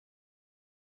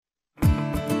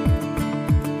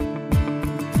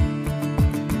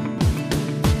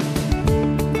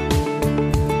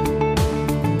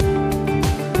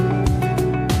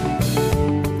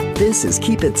This is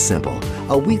Keep It Simple,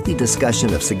 a weekly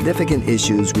discussion of significant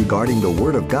issues regarding the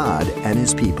Word of God and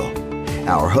His people.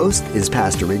 Our host is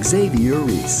Pastor Xavier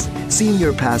Reese,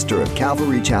 Senior Pastor of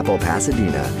Calvary Chapel,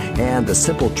 Pasadena, and the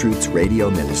Simple Truths Radio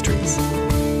Ministries.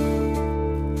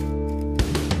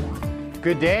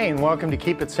 Good day and welcome to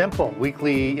Keep It Simple,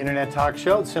 weekly internet talk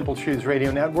show, Simple Truths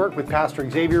Radio Network with Pastor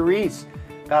Xavier Reese.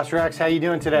 Pastor X, how you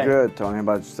doing today? Good. Tell me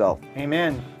about yourself.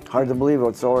 Amen. Hard to believe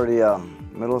it's already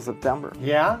middle of September.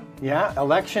 Yeah,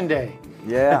 election day.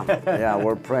 Yeah,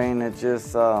 we're praying it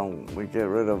just, we get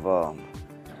rid of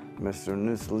Mr.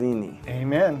 Mussolini.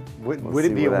 Amen. Would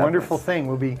it be a wonderful thing?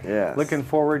 We'll be looking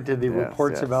forward to the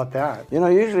reports about that. You know,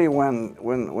 usually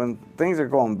when things are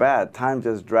going bad, time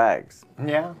just drags.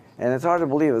 Yeah. And it's hard to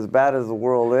believe, as bad as the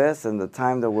world is and the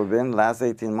time that we've been, the last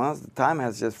 18 months, the time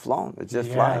has just flown. It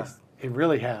just flies. It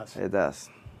really has. It does.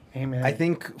 Amen. I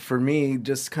think for me,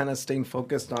 just kind of staying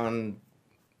focused on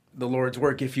the Lord's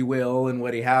work, if you will, and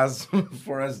what He has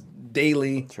for us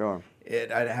daily. Sure. It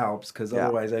helps, because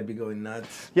otherwise I'd be going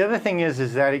nuts. The other thing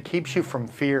is that it keeps you from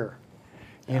fear,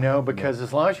 you know, because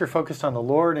as long as you're focused on the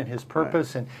Lord and His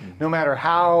purpose, and no matter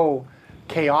how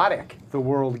chaotic the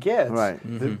world gets,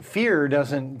 the fear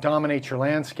doesn't dominate your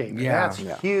landscape. Yeah.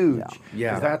 That's huge.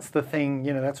 Yeah. 'Cause that's the thing,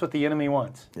 you know, that's what the enemy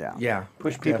wants. Yeah.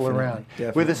 Push people around.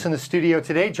 Definitely. With us in the studio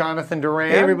today, Jonathan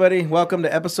Duran. Hey, everybody. Welcome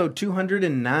to episode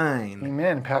 209.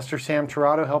 Amen. Pastor Sam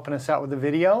Tirado helping us out with the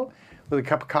video, with a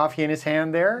cup of coffee in his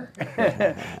hand there.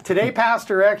 Today,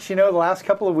 Pastor X, you know, the last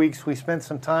couple of weeks we spent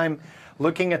some time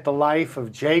looking at the life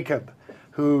of Jacob,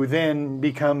 who then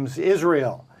becomes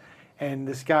Israel. And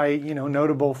this guy, you know,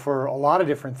 notable for a lot of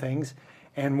different things.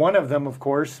 And one of them, of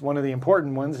course, one of the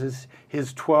important ones is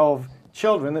his 12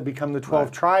 children that become the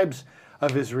 12 tribes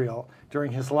of Israel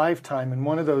during his lifetime. And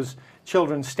one of those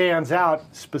children stands out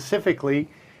specifically,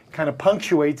 kind of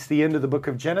punctuates the end of the book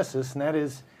of Genesis, and that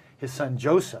is his son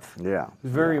Joseph. Yeah.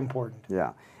 It's very important.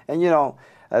 Yeah. And, you know,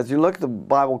 as you look at the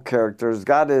Bible characters,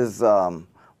 God is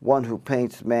one who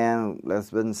paints man,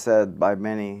 that's been said by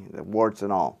many, warts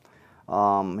and all.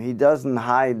 He doesn't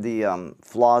hide the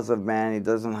flaws of man. He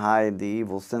doesn't hide the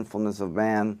evil sinfulness of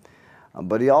man.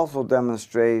 But he also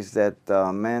demonstrates that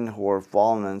men who are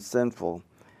fallen and sinful,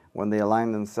 when they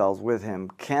align themselves with Him,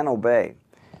 can obey.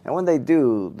 And when they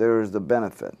do, there is the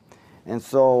benefit. And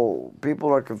so people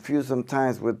are confused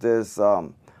sometimes with this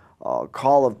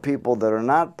call of people that are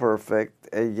not perfect,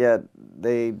 and yet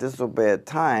they disobey at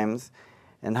times.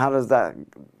 And how does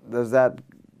that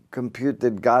compute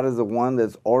that God is the one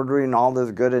that's ordering all this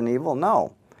good and evil?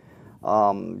 No.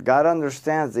 God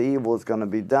understands the evil is going to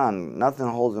be done. Nothing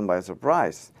holds Him by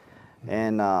surprise.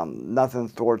 And nothing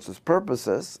thwarts His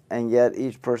purposes. And yet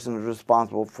each person is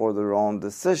responsible for their own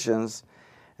decisions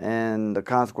and the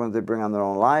consequences they bring on their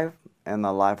own life and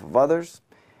the life of others.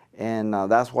 And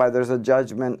that's why there's a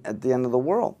judgment at the end of the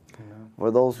world.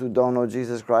 For those who don't know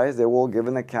Jesus Christ, they will give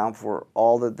an account for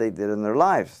all that they did in their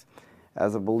lives.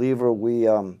 As a believer, we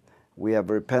have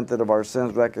repented of our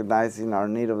sins, recognizing our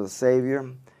need of a Savior,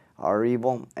 our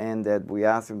evil, and that we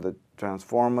ask Him to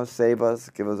transform us, save us,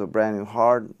 give us a brand new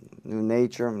heart, new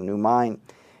nature, new mind,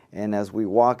 and as we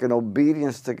walk in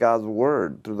obedience to God's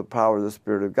Word through the power of the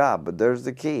Spirit of God. But there's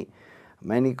the key.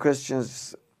 Many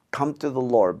Christians come to the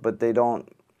Lord, but they don't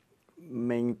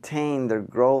maintain their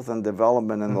growth and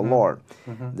development in the Lord.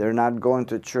 They're not going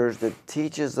to church that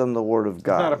teaches them the Word of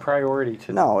God. It's not a priority to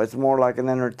them. No, it's more like an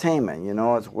entertainment. You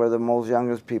know, it's where the most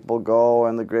youngest people go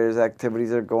and the greatest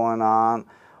activities are going on.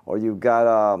 Or you've got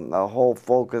a whole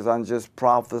focus on just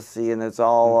prophecy, and it's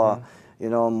all, you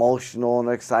know, emotional and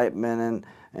excitement.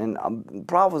 And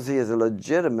prophecy is a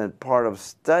legitimate part of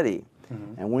study,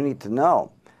 and we need to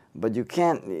know. But you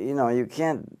can't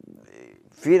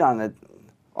feed on it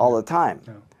all the time.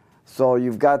 No. So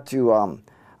you've got to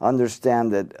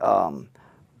understand that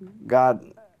God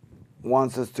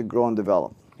wants us to grow and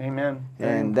develop. Amen.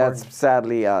 And that's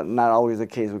sadly not always the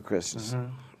case with Christians.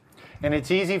 And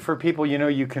it's easy for people, you know,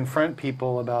 you confront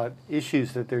people about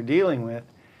issues that they're dealing with,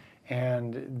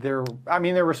 and their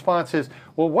response is,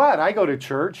 well, what? I go to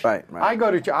church. Right. I go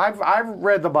to I've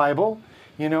read the Bible,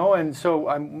 you know, and so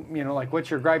I'm, you know, like, what's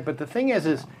your gripe? But the thing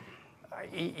is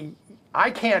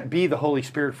I can't be the Holy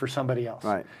Spirit for somebody else.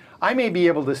 Right. I may be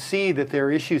able to see that there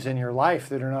are issues in your life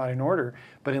that are not in order,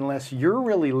 but unless you're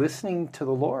really listening to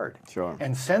the Lord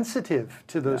and sensitive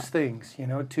to those things, you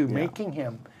know, to making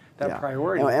Him that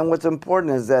priority. And what's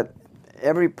important is that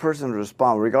every person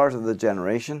responds, regardless of the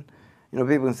generation. You know,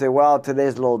 people can say, well,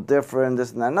 today's a little different,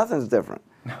 this and that. Nothing's different.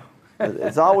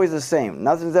 It's always the same.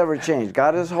 Nothing's ever changed.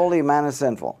 God is holy, man is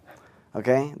sinful.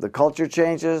 Okay? The culture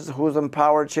changes, who's in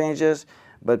power changes,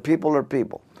 But people are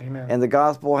people. Amen. And the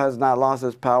gospel has not lost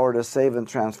its power to save and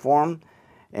transform.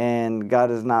 And God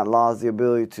has not lost the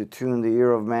ability to tune the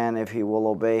ear of man if he will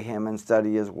obey him and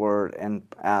study his word and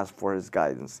ask for his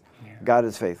guidance. Yeah. God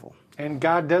is faithful. And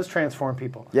God does transform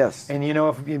people. Yes. And you know,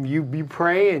 if you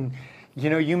pray and, you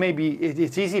know, you may be,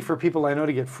 it's easy for people I know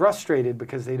to get frustrated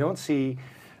because they don't see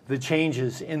the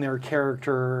changes in their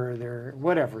character, their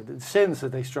whatever, the sins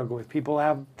that they struggle with. People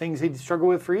have things they struggle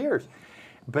with for years.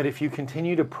 But if you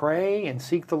continue to pray and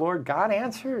seek the Lord, God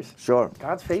answers. Sure.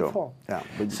 God's faithful. Sure.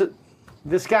 Yeah. So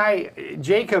this guy,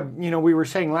 Jacob, you know, we were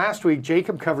saying last week,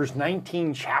 Jacob covers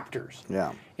 19 chapters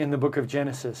in the book of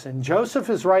Genesis. And Joseph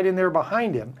is right in there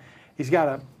behind him. He's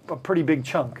got a pretty big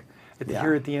chunk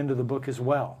here at the end of the book as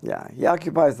well. Yeah, he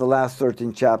occupies the last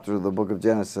 13 chapters of the book of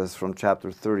Genesis from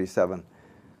chapter 37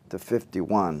 to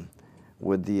 51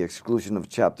 with the exclusion of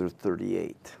chapter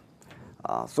 38.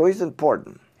 So he's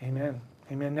important. Amen.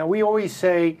 Amen. Now we always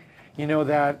say, you know,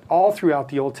 that all throughout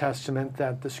the Old Testament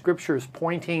that the Scripture is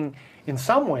pointing in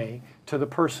some way to the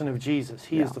person of Jesus.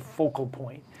 He is the focal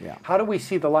point. Yeah. How do we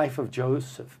see the life of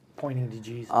Joseph pointing to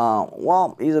Jesus?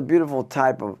 Well, he's a beautiful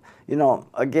type of, you know,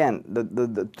 again,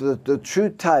 the true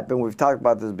type, and we've talked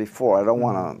about this before, I don't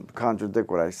want to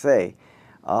contradict what I say,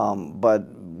 but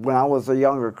when I was a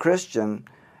younger Christian,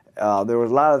 there was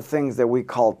a lot of things that we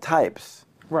call types.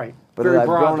 Right. But very I've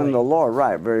broadly. grown in the Lord,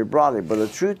 right, very broadly. But a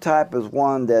true type is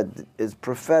one that is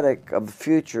prophetic of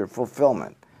future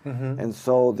fulfillment. And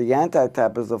so the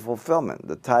anti-type is the fulfillment.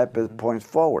 The type is points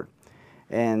forward.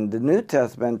 And the New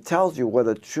Testament tells you what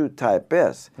a true type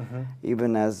is.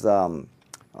 Even as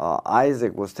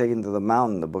Isaac was taken to the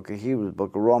mountain, the book of Hebrews,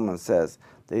 book of Romans says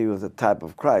that he was a type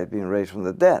of Christ being raised from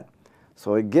the dead.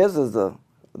 So it gives us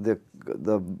the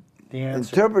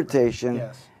interpretation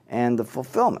and the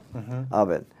fulfillment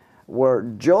of it. Where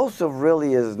Joseph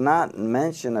really is not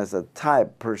mentioned as a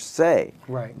type per se,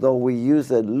 though we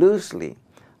use it loosely.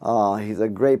 He's a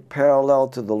great parallel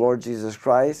to the Lord Jesus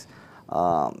Christ.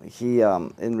 He,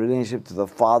 in relationship to the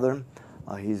Father,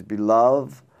 he's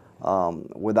beloved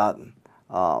without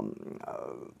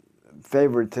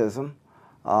favoritism.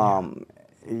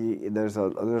 There's a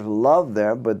love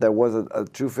there, but there was a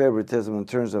true favoritism in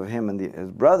terms of him and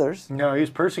his brothers. No, he was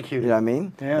persecuted. You know what I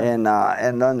mean? Yeah.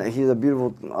 And then he's a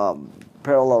beautiful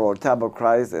parallel or type of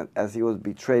Christ as he was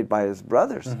betrayed by his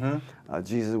brothers.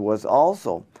 Jesus was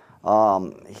also.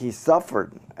 He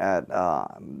suffered at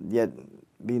yet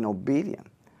being obedient,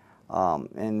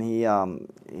 and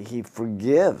he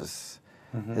forgives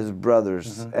his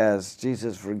brothers as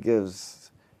Jesus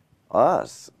forgives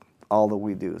us all that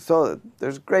we do. So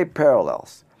there's great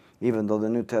parallels, even though the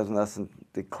New Testament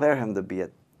doesn't declare him to be a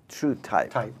true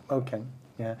type. Okay.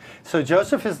 Yeah. So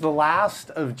Joseph is the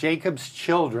last of Jacob's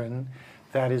children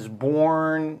that is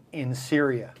born in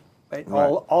Syria. Right?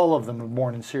 All of them are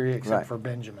born in Syria except for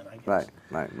Benjamin, I guess.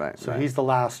 Right. So he's the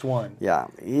last one. Yeah,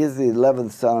 he is the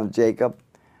 11th son of Jacob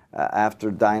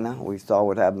after Dinah. We saw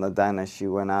what happened to Dinah. She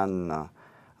went out and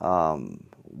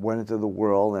went into the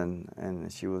world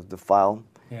and she was defiled.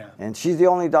 Yeah. And she's the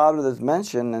only daughter that's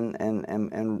mentioned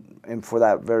and for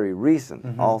that very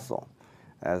reason also.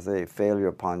 As a failure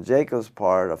upon Jacob's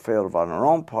part, a failure upon her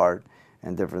own part,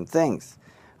 and different things.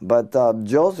 But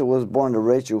Joseph was born to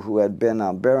Rachel, who had been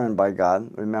barren by God.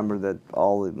 Remember that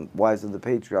all the wives of the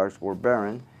patriarchs were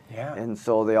barren. Yeah. And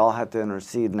so they all had to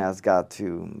intercede and ask God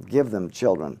to give them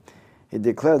children. He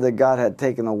declared that God had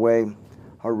taken away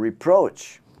her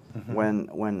reproach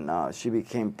when she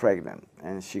became pregnant.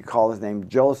 And she called his name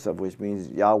Joseph, which means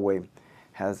Yahweh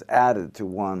has added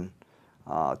to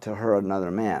her another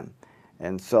man.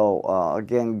 And so,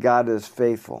 again, God is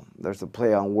faithful. There's a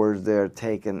play on words there,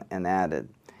 taken and added.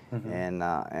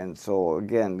 And so,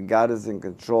 again, God is in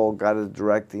control. God is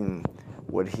directing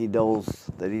what he knows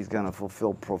that he's going to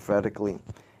fulfill prophetically.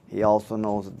 He also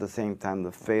knows at the same time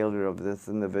the failure of this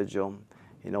individual.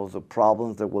 He knows the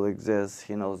problems that will exist.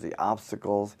 He knows the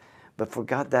obstacles. But for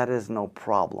God, that is no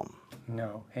problem.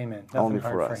 No, amen. Nothing Only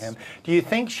hard for for us. him. Do you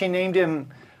think she named him,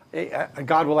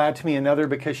 God will add to me another,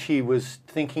 because she was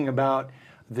thinking about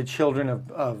the children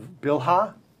of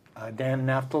Bilhah, Dan and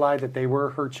Naphtali, that they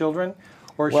were her children?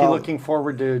 Or is she looking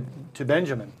forward to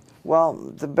Benjamin?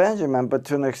 Well, to Benjamin, but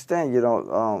to an extent,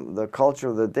 the culture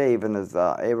of the day even is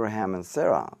Abraham and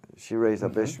Sarah. She raised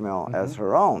up Ishmael as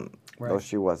her own, though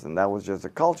she wasn't. That was just a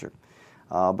culture.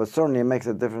 But certainly it makes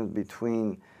a difference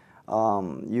between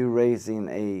you raising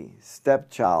a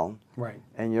stepchild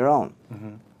and your own.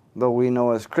 Though we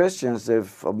know as Christians,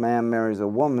 if a man marries a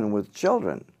woman with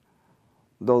children,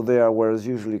 though they are what is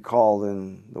usually called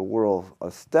in the world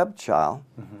a stepchild,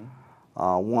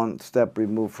 one step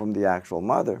removed from the actual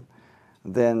mother,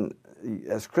 then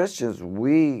as Christians,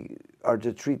 we are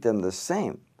to treat them the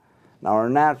same. Now, our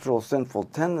natural sinful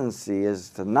tendency is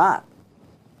to not.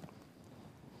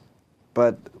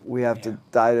 But we have to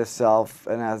die to self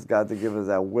and ask God to give us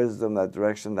that wisdom, that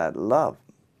direction, that love.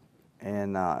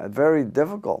 And very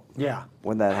difficult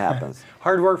when that happens.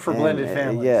 Hard work for blended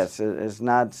families. Yes, it's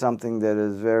not something that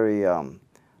is very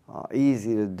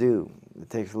easy to do. It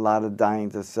takes a lot of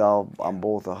dying to self on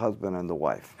both the husband and the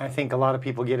wife. I think a lot of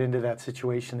people get into that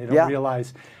situation. They don't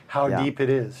realize how deep it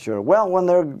is. Sure. Well, when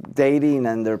they're dating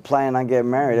and they're planning on getting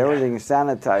married, everything's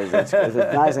sanitized. It's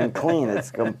nice and clean.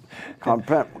 It's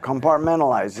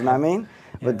compartmentalized, you know what I mean?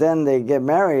 But then they get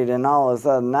married, and all of a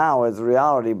sudden now it's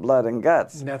reality, blood and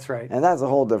guts. That's right. And that's a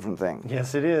whole different thing.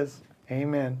 Yes, it is.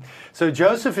 Amen. So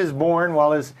Joseph is born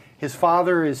while his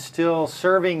father is still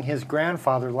serving his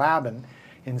grandfather, Laban,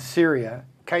 in Syria.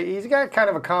 He's got kind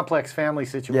of a complex family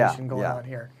situation going on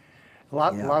here. A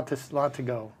lot to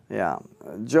go. Yeah.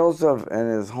 Joseph and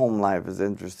his home life is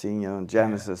interesting. You know, in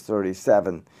Genesis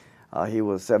 37, he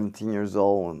was 17 years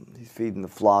old, and he's feeding the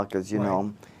flock, as you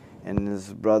know. And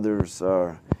his brothers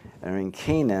are in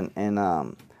Canaan,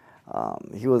 and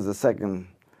he was the second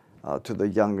to the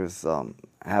youngest,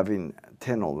 having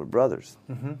 10 older brothers.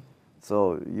 Mm-hmm.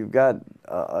 So you've got,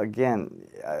 again,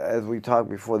 as we talked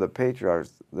before, the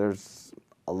patriarchs, there's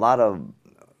a lot of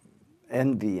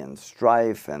envy and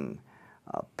strife and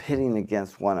pitting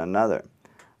against one another.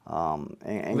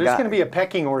 And there's going to be a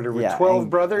pecking order with 12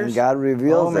 brothers? And God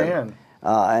reveals it. Man.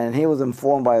 And he was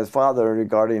informed by his father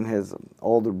regarding his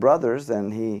older brothers,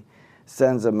 and he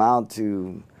sends them out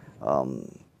to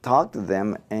talk to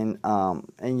them,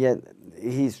 and yet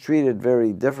he's treated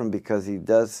very different because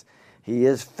he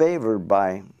is favored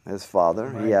by his father.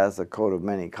 Right. He has a coat of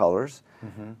many colors,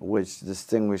 which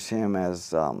distinguish him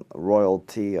as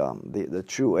royalty, the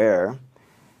true heir.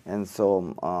 And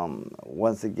so,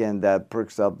 once again, that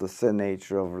perks up the sin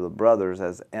nature of the brothers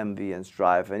as envy and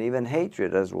strife and even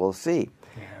hatred, as we'll see.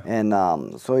 Yeah.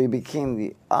 And so he became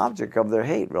the object of their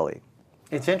hate, really.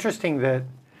 It's interesting that,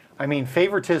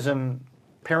 favoritism,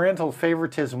 parental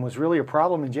favoritism was really a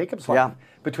problem in Jacob's life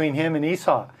between him and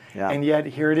Esau. Yeah. And yet,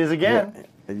 here it is again. Yeah.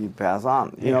 And you pass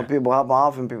on. You know,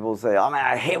 often people say, oh, man,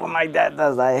 I hate what my dad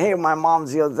does. I hate what my mom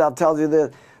tells you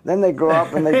this. Then they grow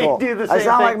up and they go, I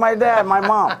sound like my dad, my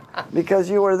mom, because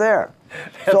you were there.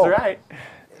 That's right.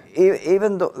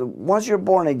 Even though, once you're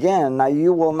born again, now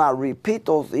you will not repeat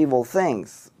those evil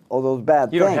things or those bad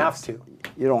things. You don't have to.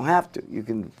 You don't have to. You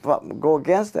can go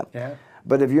against them. Yeah.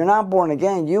 But if you're not born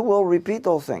again, you will repeat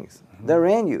those things. Mm-hmm. They're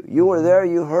in you. You were there,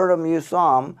 you heard them, you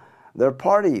saw them. They're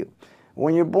part of you.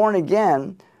 When you're born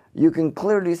again, you can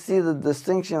clearly see the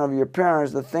distinction of your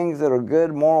parents, the things that are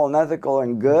good, moral, and ethical,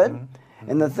 and good,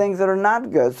 and the things that are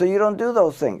not good. So you don't do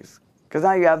those things. Because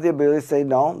now you have the ability to say,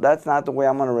 no, that's not the way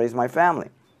I'm going to raise my family.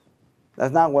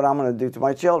 That's not what I'm going to do to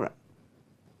my children.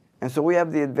 And so we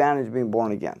have the advantage of being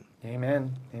born again.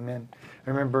 Amen. Amen. I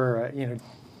remember,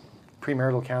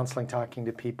 premarital counseling, talking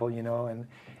to people,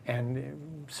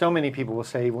 and so many people will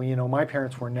say, well, my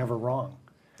parents were never wrong.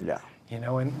 Yeah.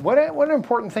 And what an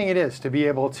important thing it is to be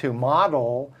able to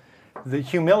model the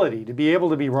humility, to be able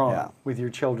to be wrong with your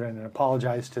children and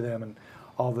apologize to them and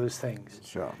all those things.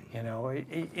 Sure.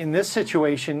 In this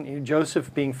situation,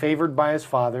 Joseph being favored by his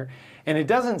father, and it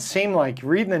doesn't seem like,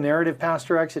 reading the narrative,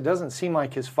 Pastor X, it doesn't seem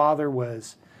like his father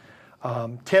was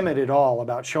timid at all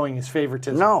about showing his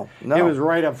favoritism. No. It was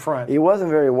right up front. He wasn't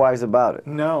very wise about it.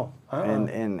 No.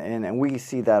 And we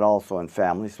see that also in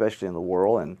family, especially in the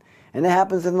world, and it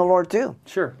happens in the Lord too.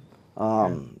 Sure.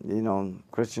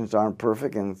 Christians aren't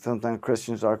perfect, and sometimes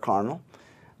Christians are carnal.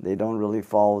 They don't really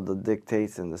follow the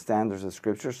dictates and the standards of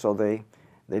Scripture, so they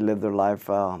live their life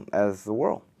as the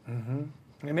world.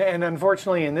 Mm-hmm. And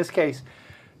unfortunately, in this case,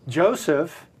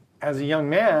 Joseph, as a young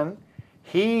man,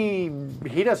 he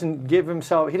doesn't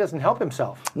help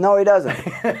himself. No, he doesn't.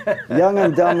 Young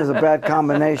and dumb is a bad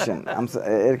combination.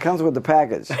 It comes with the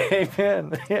package.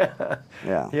 Amen.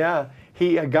 Yeah.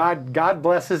 God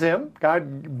blesses him.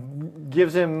 God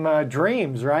gives him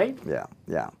dreams, right? Yeah.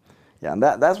 And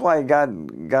that's why God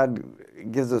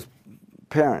gives us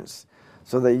parents,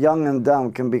 so that young and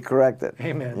dumb can be corrected.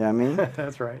 Amen. You know what I mean?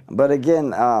 That's right. But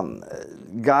again,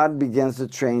 God begins to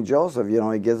train Joseph.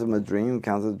 He gives him a dream,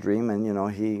 counts a dream,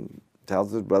 and he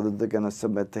tells his brother they're going to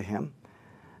submit to him.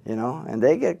 And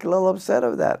they get a little upset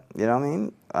of that. You know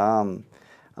what I mean?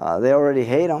 They already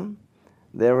hate him.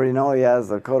 They already know he has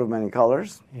a coat of many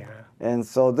colors. Yeah. And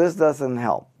so this doesn't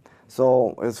help.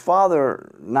 So his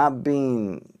father not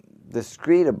being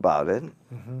discreet about it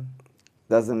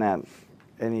doesn't add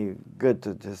any good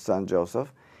to his son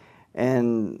Joseph.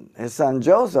 And his son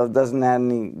Joseph doesn't add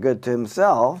any good to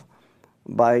himself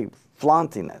by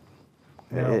flaunting it.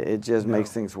 No, It just no.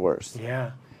 makes things worse.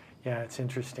 Yeah, yeah, it's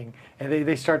interesting. And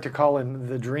they start to call him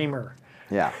the dreamer.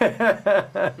 Yeah.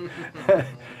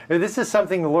 This is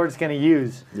something the Lord's going to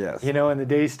use, Yes. you know, in the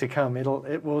days to come.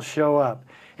 It will show up.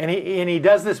 And he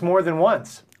does this more than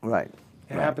once. Right.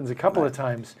 It happens a couple of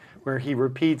times where he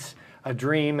repeats a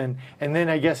dream, and then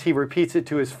I guess he repeats it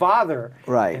to his father.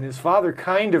 Right. And his father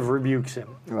kind of rebukes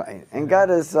him. Right. And God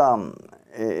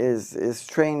is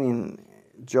training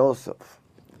Joseph.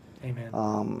 Amen.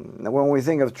 When we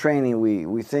think of training,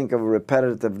 we think of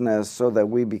repetitiveness so that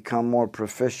we become more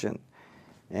proficient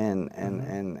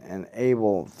and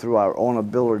able through our own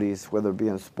abilities, whether it be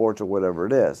in sports or whatever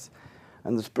it is.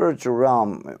 In the spiritual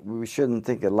realm, we shouldn't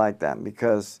think it like that,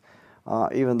 because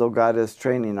even though God is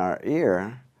training our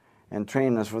ear and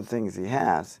training us for things He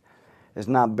has, it's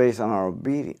not based on our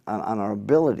on our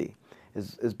ability.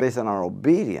 It's based on our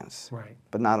obedience, Right.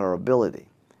 but not our ability.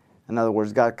 In other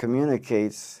words, God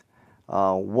communicates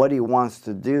what He wants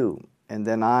to do, and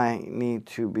then I need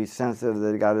to be sensitive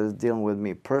that God is dealing with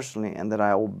me personally, and that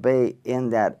I obey in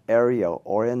that area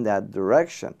or in that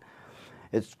direction.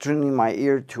 It's training my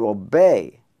ear to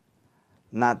obey,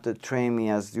 not to train me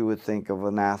as you would think of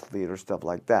an athlete or stuff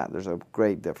like that. There's a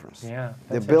great difference. Yeah,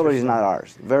 The that's ability is interesting. not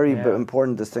ours. Very Yeah.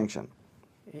 important distinction.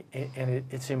 And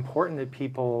it's important that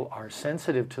people are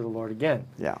sensitive to the Lord. Again,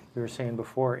 Yeah. we were saying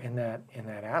before in that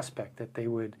aspect, that they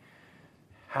would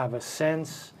have a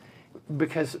sense,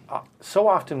 because so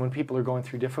often when people are going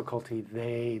through difficulty,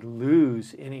 they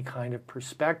lose any kind of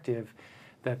perspective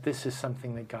that this is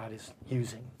something that God is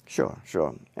using. Sure.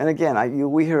 And again,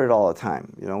 we hear it all the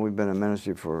time. You know, we've been in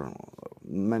ministry for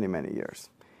many, many years.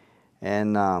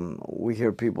 And we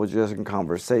hear people just in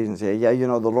conversations say, yeah, you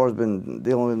know, the Lord's been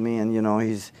dealing with me, and, you know,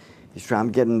 he's trying,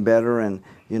 I'm getting better, and,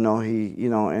 you know,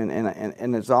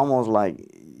 and it's almost like,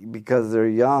 because they're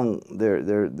young,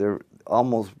 they're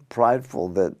almost prideful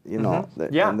that, you know,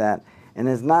 that, Yeah. and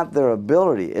it's not their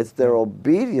ability, it's their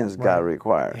obedience God Right.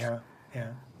 requires. Yeah, yeah.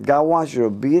 God wants your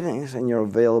obedience and your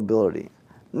availability,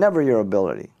 never your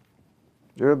ability.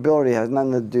 Your ability has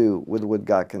nothing to do with what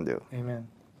God can do. Amen.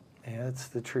 Yeah, that's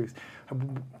the truth.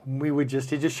 It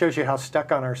just shows you how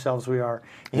stuck on ourselves we are.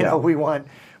 You know, we want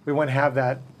to have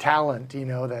that talent, you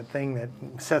know, that thing that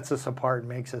sets us apart and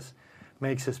makes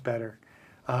us better.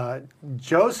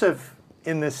 Joseph,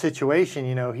 in this situation,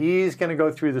 you know, he's going to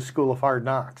go through the school of hard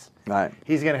knocks. Right.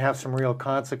 He's going to have some real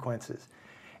consequences.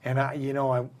 And I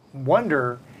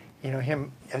wonder, you know,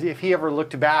 if he ever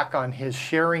looked back on his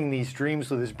sharing these dreams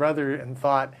with his brother and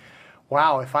thought,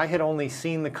 wow, if I had only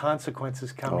seen the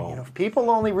consequences coming, you know, if people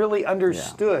only really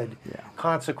understood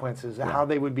consequences, how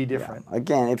they would be different. Yeah.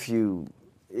 Again, if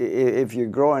you're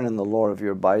growing in the Lord, if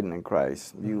you're abiding in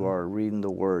Christ, you are reading the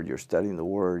Word, you're studying the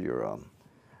Word,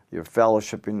 you're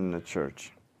fellowshipping in the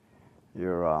church,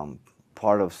 you're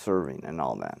part of serving and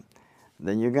all that,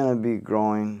 then you're going to be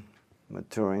growing,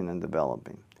 maturing, and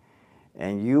developing.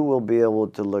 And you will be able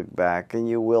to look back, and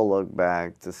you will look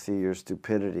back to see your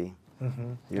stupidity,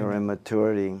 your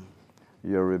immaturity,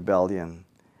 your rebellion,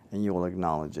 and you will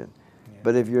acknowledge it. Yeah.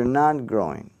 But if you're not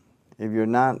growing, if you're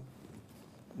not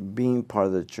being part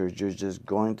of the church, you're just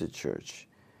going to church,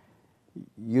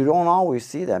 you don't always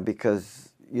see that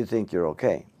because you think you're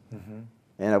okay.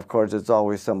 And of course, it's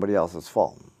always somebody else's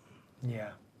fault. Yeah.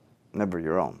 Never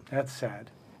your own. That's sad.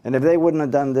 And if they wouldn't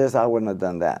have done this, I wouldn't have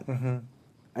done that.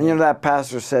 And you know, that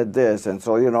pastor said this, and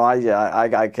so, you know,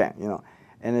 I can't, you know.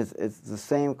 And it's the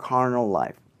same carnal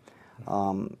life.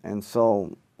 And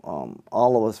so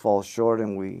all of us fall short,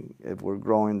 and if we're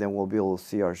growing, then we'll be able to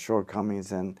see our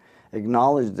shortcomings and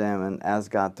acknowledge them and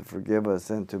ask God to forgive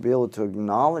us, and to be able to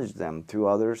acknowledge them to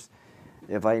others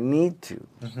if I need to,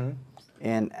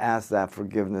 and ask that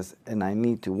forgiveness, and I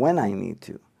need to when I need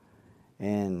to.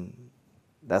 And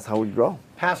that's how we grow.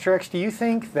 Pastor X, do you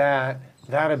think that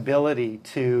ability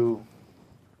to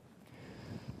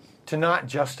not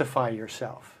justify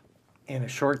yourself in a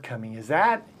shortcoming, is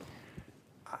that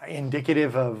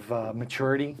indicative of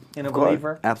maturity in a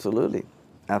believer? Absolutely.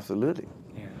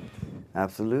 Yeah.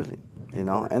 Absolutely. You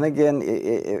know, and again,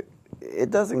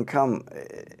 it doesn't come,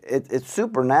 it's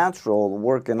supernatural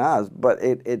work in us, but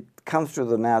it comes through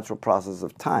the natural process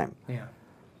of time. Yeah.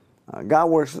 God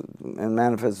works and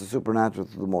manifests the supernatural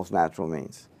through the most natural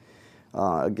means.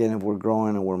 Again, if we're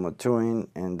growing and we're maturing,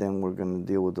 and then we're going to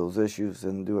deal with those issues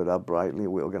and do it uprightly,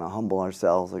 we're going to humble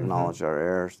ourselves, acknowledge our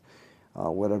errors,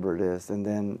 whatever it is, and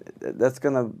then that's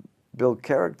going to build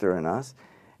character in us,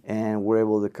 and we're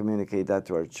able to communicate that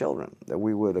to our children, that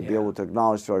we would be able to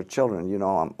acknowledge to our children, you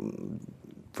know,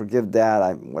 forgive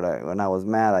Dad, when I was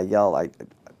mad, I yelled,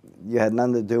 You had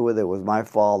nothing to do with it. It was my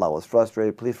fault. I was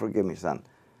frustrated. Please forgive me, son.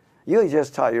 You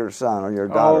just taught your son or your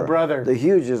daughter brother. the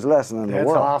hugest lesson in the world.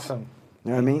 That's awesome.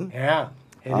 You know what I mean? Yeah,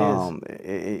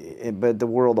 it is. But the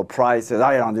world of pride says,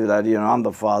 I don't do that. I'm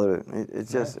the father.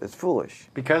 It's just, it's foolish.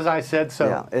 Because I said so.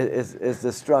 Yeah, it's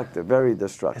destructive, very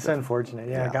destructive. It's unfortunate.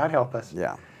 Yeah, God help us.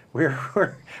 Yeah. We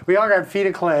all got feet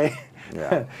of clay.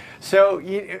 Yeah. So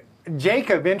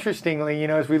Jacob, interestingly,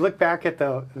 as we look back at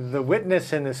the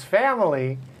witness in this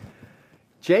family,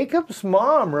 Jacob's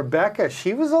mom, Rebecca,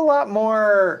 she was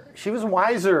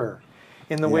wiser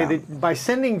in the way that by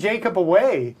sending Jacob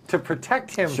away to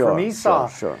protect him from Esau.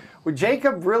 Sure. Well,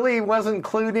 Jacob really wasn't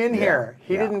clued in here.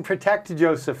 He didn't protect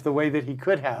Joseph the way that he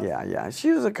could have. Yeah. She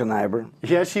was a conniver.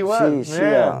 Yeah, she was.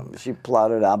 She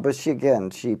plotted out, but she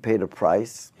paid a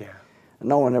price. Yeah.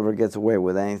 No one ever gets away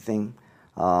with anything.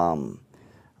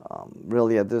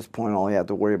 Really, at this point, all you had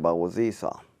to worry about was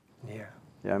Esau. Yeah.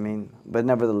 You know what I mean? But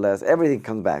nevertheless, everything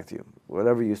comes back to you.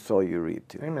 Whatever you sow, you reap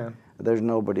too. Amen. There's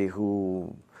nobody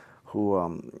who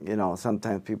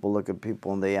sometimes people look at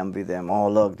people and they envy them. Oh,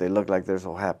 look, they look like they're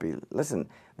so happy. Listen,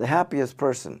 the happiest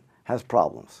person has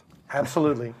problems.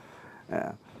 Absolutely.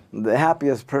 Yeah. The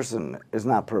happiest person is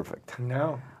not perfect.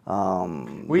 No.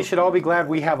 We should all be glad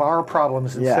we have our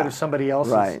problems instead of somebody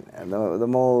else's. Right. The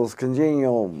most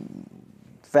congenial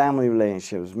family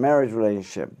relationships, marriage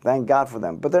relationship, thank God for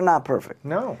them. But they're not perfect.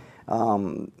 No.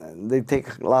 They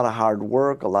take a lot of hard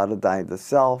work, a lot of dying to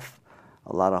self,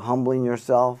 a lot of humbling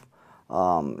yourself.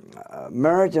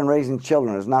 Marriage and raising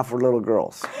children is not for little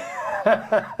girls.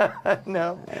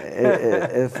 No.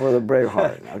 It's for the brave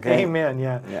heart. Okay. Amen.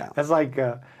 Yeah. Yeah. That's like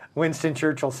Winston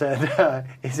Churchill said.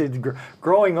 He said,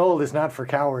 "Growing old is not for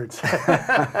cowards." That's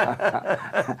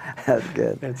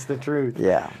good. That's the truth.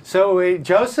 Yeah. So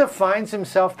Joseph finds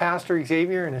himself, Pastor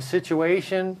Xavier, in a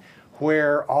situation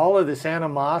where all of this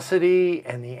animosity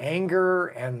and the anger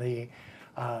and the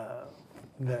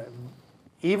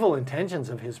evil intentions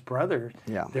of his brother,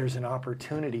 there's an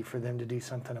opportunity for them to do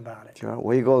something about it. Sure.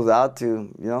 Well, he goes out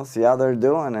to, see how they're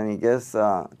doing, and he gets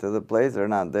to the place, they're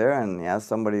not there, and he has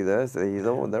somebody there, so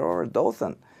they're over at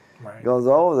Dothan. Right. He goes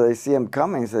over, they see him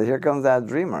coming, he says, here comes that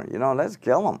dreamer. Let's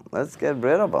kill him. Let's get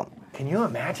rid of him. Can you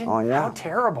imagine? Oh, yeah. How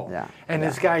terrible. Yeah. And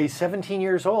this guy, he's 17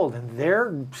 years old, and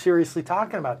they're seriously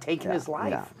talking about taking his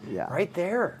life. Yeah. Right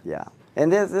there. Yeah.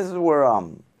 And this is where I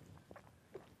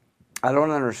don't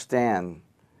understand.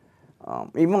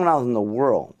 Even when I was in the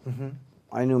world,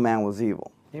 I knew man was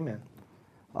evil. Amen.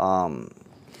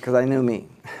 Because I knew me.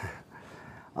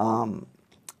 And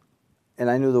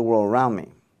I knew the world around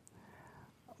me.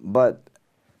 But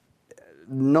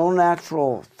no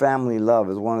natural family love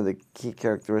is one of the key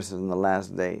characteristics in the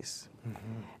last days.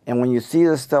 And when you see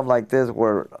this stuff like this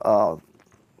where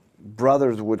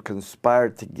brothers would conspire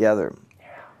together,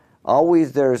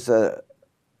 always there's a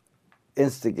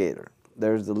instigator,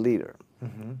 there's the leader.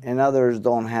 And others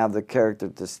don't have the character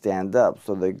to stand up,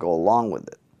 so they go along with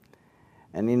it.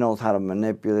 And he knows how to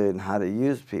manipulate and how to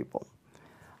use people.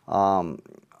 And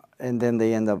then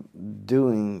they end up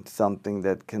doing something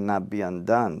that cannot be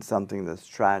undone, something that's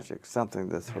tragic, something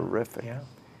that's horrific. Yeah.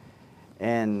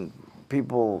 And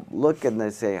people look and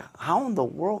they say, how in the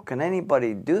world can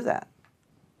anybody do that?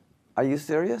 Are you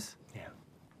serious? Yeah.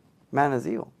 Man is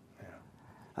evil. Yeah.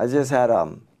 I just had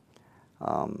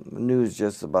news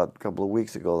just about a couple of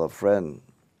weeks ago, a friend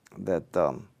that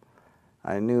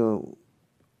I knew,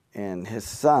 and his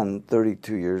son,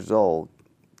 32 years old,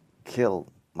 killed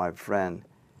my friend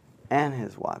and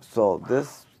his wife. So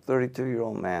this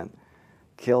 32-year-old man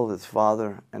killed his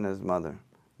father and his mother,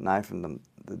 knifing them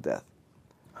to death.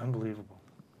 Unbelievable.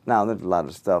 Now, there's a lot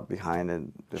of stuff behind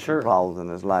it, different problems in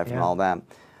his life and all that.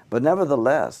 But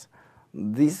nevertheless,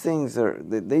 these things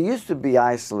they used to be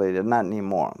isolated, not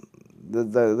anymore.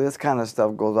 This kind of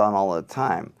stuff goes on all the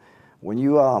time. When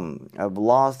you have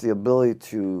lost the ability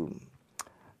to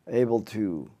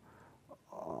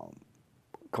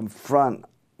confront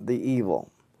the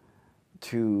evil,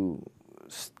 to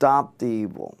stop the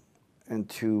evil, and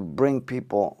to bring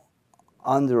people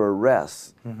under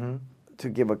arrest to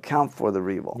give account for the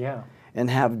evil, and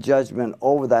have judgment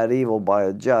over that evil by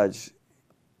a judge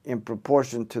in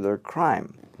proportion to their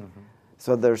crime.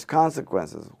 So there's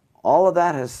consequences. All of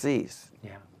that has ceased.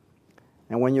 Yeah.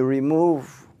 And when you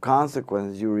remove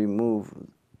consequences, you remove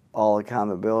all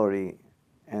accountability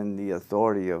and the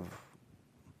authority of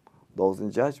those in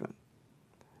judgment.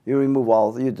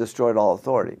 You destroyed all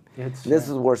authority. This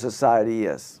is where society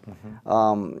is.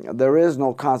 There is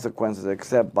no consequences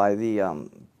except by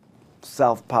the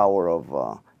self-power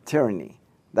of tyranny.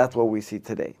 That's what we see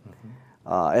today.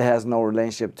 It has no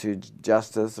relationship to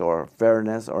justice or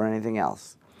fairness or anything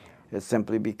else. It's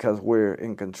simply because we're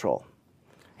in control.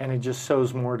 And it just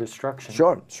sows more destruction.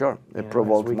 Sure. It You know,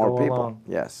 provokes as we more go people. along.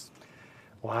 Yes.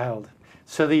 Wild.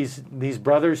 So these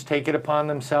brothers take it upon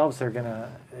themselves.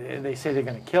 They say they're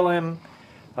gonna kill him,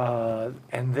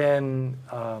 and then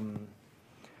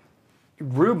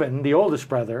Reuben, the oldest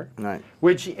brother, Right.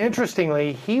 which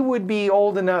interestingly he would be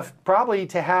old enough probably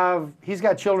to have. He's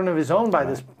got children of his own by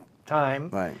this time.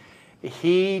 Right.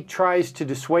 He tries to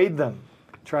dissuade them,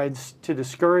 tries to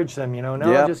discourage them. You know,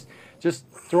 no, Yep. just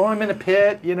throw him in a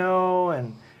pit. You know,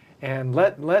 and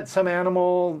let some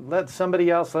animal, let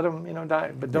somebody else, let him,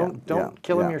 die, but don't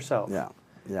kill him yourself.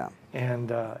 Yeah.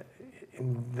 And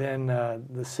then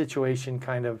the situation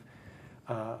kind of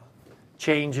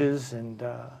changes, and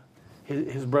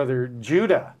his brother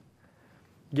Judah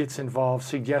gets involved,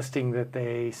 suggesting that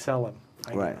they sell him.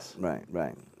 I guess.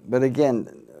 Right. But again,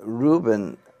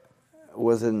 Reuben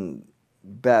was in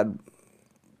bad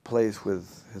place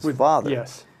with his father.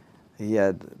 Yes. He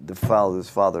had defiled his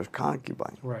father's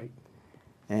concubine. Right.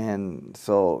 And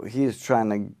so he's trying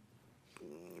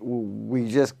to,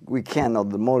 we can't know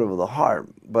the motive of the heart,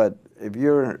 but if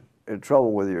you're in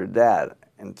trouble with your dad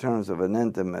in terms of an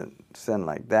intimate sin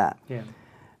like that,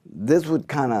 this would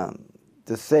kind of,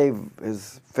 to save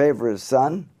his favorite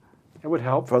son, it would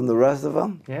help from the rest of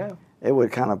them, it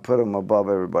would kind of put him above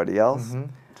everybody else. Mm-hmm.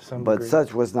 To some But degree.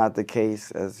 such was not the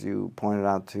case, as you pointed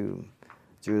out to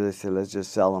Judah. They said, let's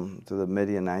just sell him to the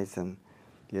Midianites, and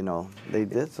they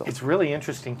did so. It's really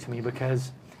interesting to me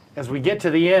because as we get to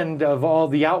the end of all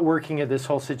the outworking of this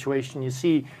whole situation, you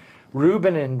see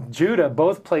Reuben and Judah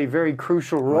both play very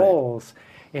crucial roles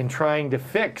in trying to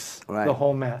fix the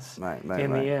whole mess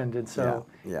in the end. And so,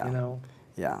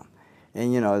 Yeah.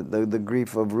 And, the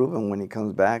grief of Reuben when he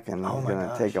comes back and he's going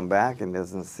to take him back and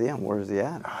doesn't see him. Where's he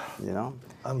at?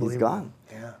 He's gone.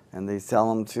 Yeah. And they sell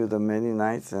him to the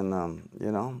Midianites, and,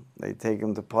 they take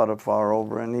him to Potiphar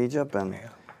over in Egypt, and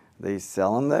they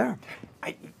sell him there.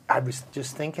 I was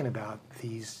just thinking about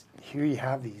these. Here you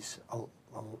have these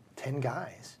 10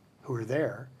 guys who are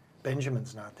there.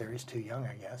 Benjamin's not there. He's too young,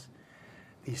 I guess.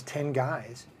 These 10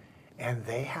 guys, and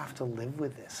they have to live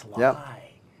with this lie. Yep.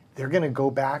 They're going to go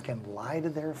back and lie to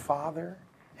their father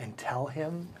and tell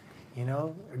him,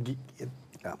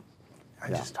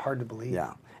 just hard to believe.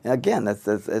 Yeah. And again, it's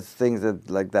things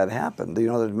like that happen.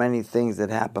 There's many things that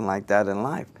happen like that in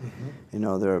life.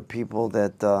 Mm-hmm. There are people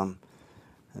that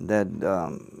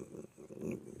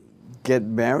get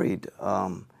married,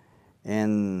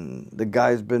 and the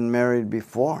guy's been married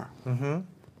before, and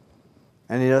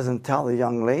he doesn't tell the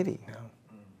young lady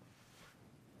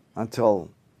until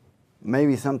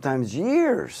maybe sometimes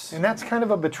years. And that's kind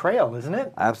of a betrayal, isn't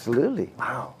it? Absolutely.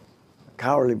 Wow.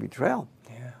 Cowardly betrayal.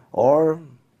 Yeah. Or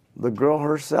the girl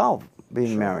herself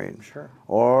being married. Sure.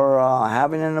 Or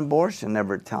having an abortion,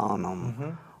 never telling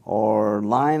them. Or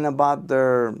lying about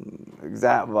their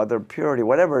purity,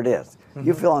 whatever it is.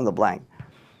 You fill in the blank.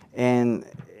 And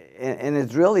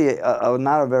it's really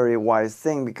not a very wise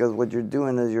thing, because what you're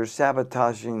doing is you're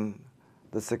sabotaging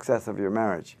the success of your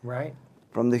marriage. Right.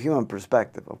 From the human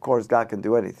perspective. Of course, God can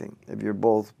do anything. If you're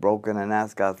both broken and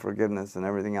ask God forgiveness and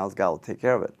everything else, God will take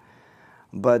care of it.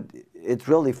 But it's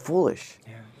really foolish.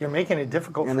 Yeah. You're making it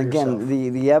difficult for yourself. And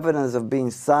again, the evidence of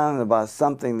being silent about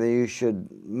something that you should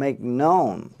make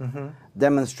known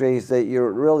demonstrates that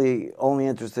you're really only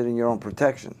interested in your own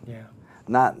protection,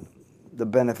 not the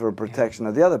benefit or protection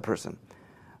of the other person.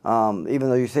 Even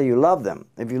though you say you love them.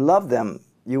 If you love them,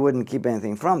 you wouldn't keep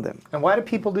anything from them. And why do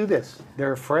people do this?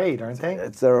 They're afraid, aren't they?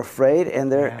 They're afraid,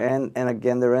 and and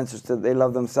again, they're interested. They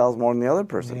love themselves more than the other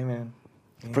person. Amen.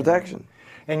 Protection.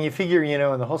 And you figure, in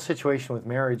the whole situation with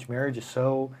marriage is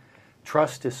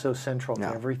trust is so central to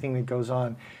everything that goes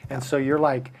on. And so you're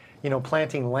like,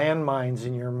 planting landmines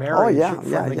in your marriage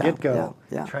from the get-go.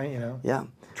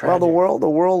 Well, the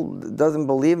world doesn't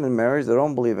believe in marriage. They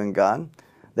don't believe in God.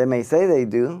 They may say they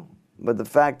do, but the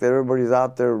fact that everybody's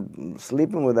out there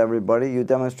sleeping with everybody, you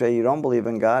demonstrate you don't believe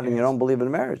in God and you don't believe in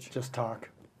marriage. Just talk.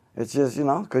 It's just,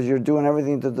 because you're doing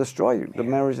everything to destroy the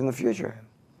marriage in the future.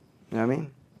 You know what I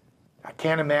mean? I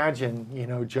can't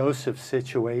imagine, Joseph's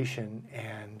situation,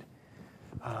 and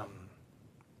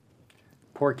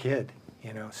poor kid,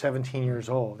 17 years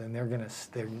old, and they're going to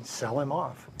sell him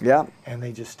off. Yeah. And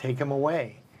they just take him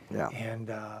away. Yeah.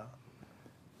 And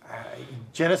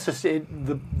Genesis,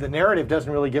 the narrative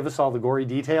doesn't really give us all the gory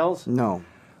details. No.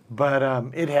 But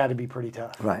it had to be pretty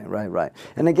tough. Right.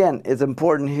 And again, it's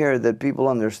important here that people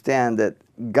understand that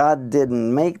God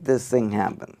didn't make this thing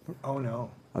happen. Oh,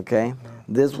 no. Okay? No.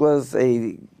 This was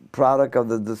a product of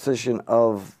the decision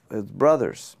of his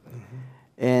brothers.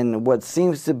 And what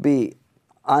seems to be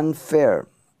unfair,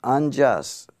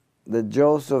 unjust, that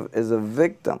Joseph is a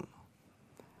victim,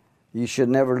 you should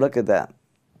never look at that,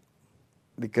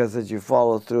 because as you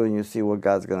follow through and you see what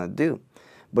God's going to do.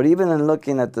 But even in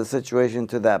looking at the situation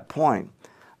to that point,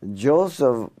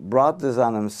 Joseph brought this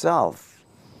on himself,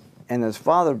 and his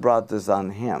father brought this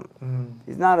on him.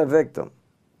 He's not a victim.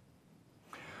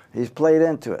 He's played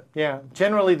into it. Yeah,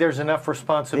 generally there's enough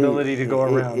responsibility to go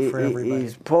around for everybody.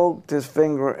 He's poked his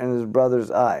finger in his brother's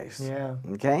eyes. Yeah.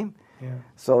 Okay? Yeah.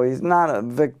 So he's not a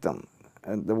victim,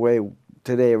 the way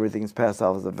today everything's passed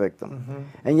off as a victim.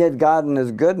 And yet God in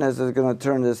his goodness is going to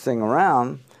turn this thing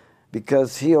around,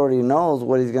 because he already knows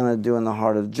what he's going to do in the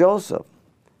heart of Joseph.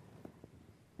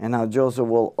 And how Joseph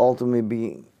will ultimately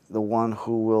be the one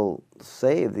who will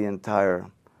save the entire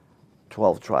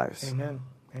 12 tribes. Amen.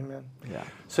 Amen. Yeah.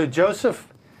 So Joseph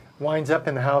winds up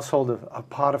in the household of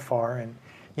Potiphar. And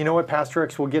you know what, Pastor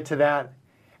X, we'll get to that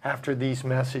after these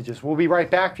messages. We'll be right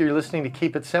back. You're listening to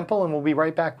Keep It Simple, and we'll be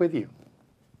right back with you.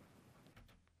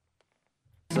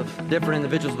 Of different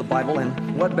individuals of the Bible,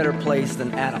 and what better place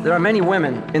than Adam? There are many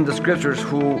women in the scriptures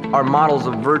who are models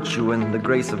of virtue and the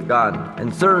grace of God,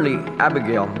 and certainly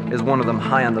Abigail is one of them,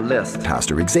 high on the list.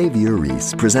 Pastor Xavier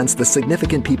Reese presents the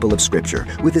significant people of Scripture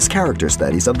with his character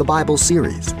studies of the Bible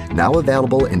series, now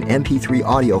available in MP3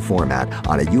 audio format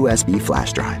on a USB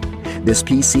flash drive. This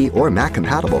PC or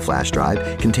Mac-compatible flash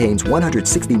drive contains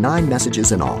 169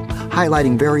 messages in all,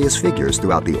 highlighting various figures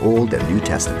throughout the Old and New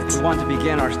Testaments. We want to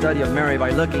begin our study of Mary by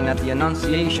looking at the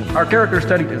Annunciation. Our character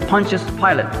study is Pontius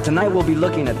Pilate. Tonight we'll be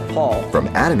looking at Paul. From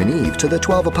Adam and Eve to the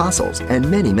 12 apostles and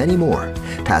many, many more,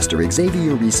 Pastor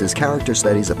Xavier Reese's character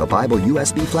studies of the Bible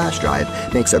USB flash drive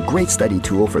makes a great study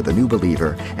tool for the new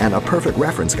believer and a perfect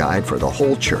reference guide for the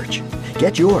whole church.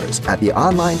 Get yours at the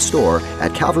online store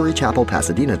at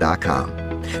CalvaryChapelPasadena.com.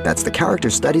 That's the character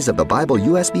studies of the Bible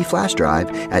USB flash drive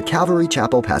at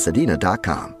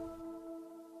CalvaryChapelPasadena.com.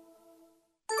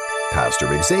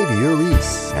 Pastor Xavier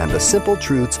Reese and the simple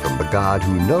truths from the God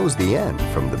who knows the end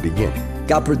from the beginning.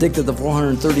 God predicted the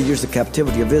 430 years of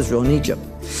captivity of Israel in Egypt.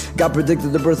 God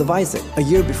predicted the birth of Isaac a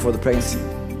year before the pregnancy.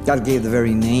 God gave the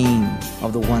very name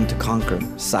of the one to conquer,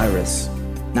 Cyrus.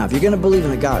 Now, if you're going to believe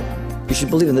in a God, you should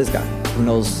believe in this God who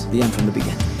knows the end from the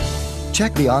beginning.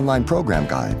 Check the online program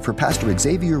guide for Pastor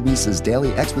Xavier Reese's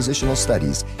daily expositional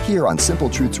studies here on Simple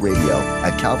Truths Radio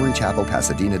at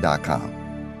CalvaryChapelPasadena.com.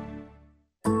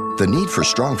 The need for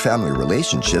strong family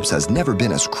relationships has never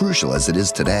been as crucial as it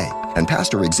is today, and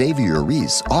Pastor Xavier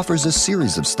Reese offers a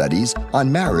series of studies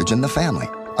on marriage and the family,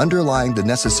 underlying the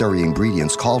necessary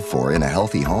ingredients called for in a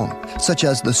healthy home, such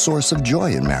as the source of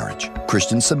joy in marriage,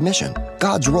 Christian submission,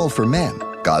 God's role for men,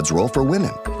 God's role for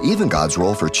women, even God's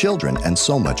role for children, and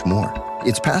so much more.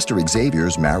 It's Pastor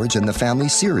Xavier's Marriage and the Family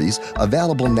series,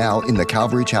 available now in the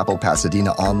Calvary Chapel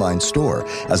Pasadena online store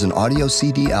as an audio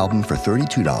CD album for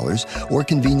 $32 or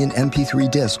convenient MP3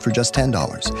 disc for just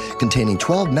 $10, containing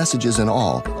 12 messages in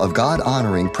all of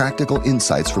God-honoring practical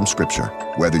insights from Scripture.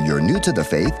 Whether you're new to the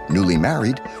faith, newly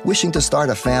married, wishing to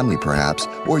start a family perhaps,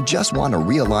 or just want to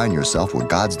realign yourself with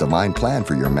God's divine plan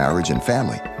for your marriage and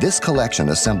family, this collection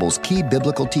assembles key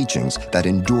biblical teachings that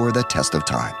endure the test of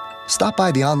time. Stop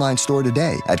by the online store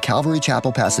today at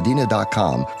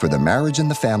CalvaryChapelPasadena.com for the Marriage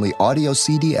and the Family audio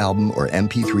CD album or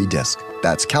MP3 disc.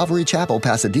 That's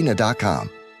CalvaryChapelPasadena.com.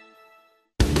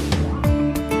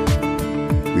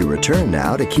 We return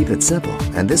now to Keep It Simple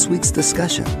and this week's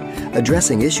discussion,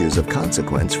 addressing issues of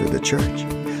consequence for the church,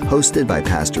 hosted by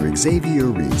Pastor Xavier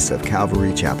Reese of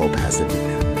Calvary Chapel,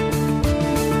 Pasadena.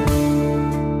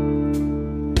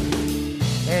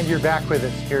 And you're back with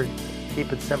us here at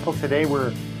Keep It Simple. Today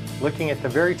we're looking at the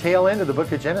very tail end of the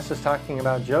book of Genesis, talking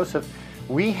about Joseph.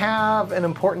 We have an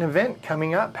important event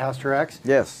coming up, Pastor X.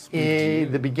 Yes.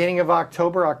 In the beginning of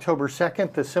October, October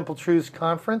 2nd, the Simple Truths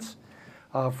Conference.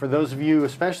 For those of you,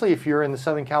 especially if you're in the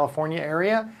Southern California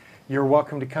area, you're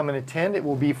welcome to come and attend. It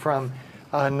will be from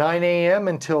 9 a.m.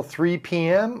 until 3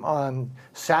 p.m. on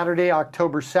Saturday,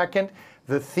 October 2nd.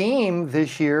 The theme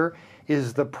this year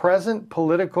is the present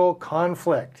political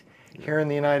conflict here in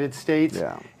the United States.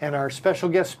 Yeah. And our special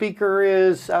guest speaker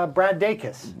is Brad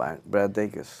Dacus. Brad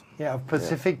Dacus. Yeah, of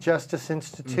Pacific Justice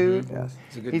Institute. Yes.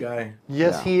 He's a good guy.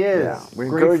 Yes, Yeah. he is. Yeah. We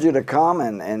Great. encourage you to come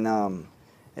and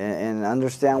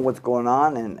understand what's going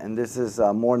on. And this is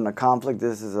more than a conflict.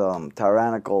 This is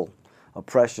tyrannical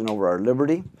oppression over our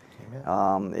liberty.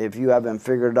 If you haven't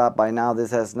figured out by now,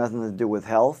 this has nothing to do with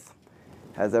health.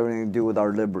 It has everything to do with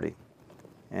our liberty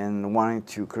and wanting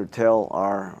to curtail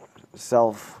our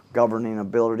self-governing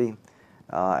ability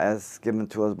as given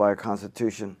to us by our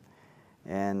Constitution,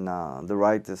 and the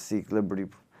right to seek liberty.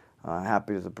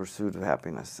 Happy is the pursuit of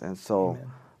happiness. And so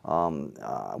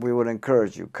we would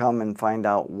encourage you, come and find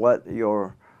out what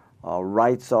your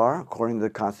rights are according to the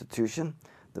Constitution,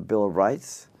 the Bill of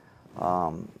Rights,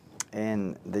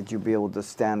 and that you be able to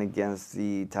stand against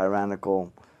the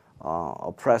tyrannical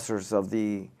oppressors of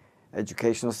the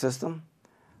educational system,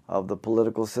 of the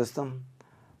political system,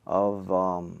 of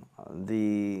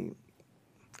the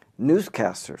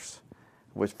newscasters,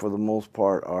 which for the most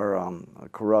part are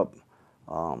corrupt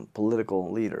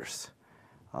political leaders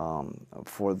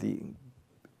for the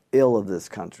ill of this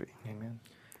country. Amen.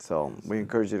 So we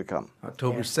encourage you to come.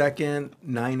 October 2nd,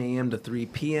 9 a.m. to 3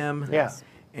 p.m. Yeah.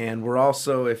 And we're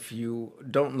also, if you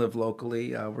don't live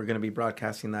locally, we're going to be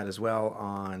broadcasting that as well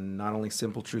on not only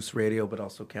Simple Truths Radio, but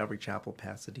also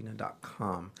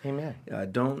CalvaryChapelPasadena.com. Amen.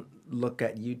 Don't look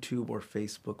at YouTube or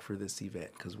Facebook for this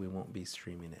event because we won't be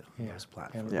streaming it on those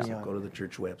platforms. Yeah. So go to the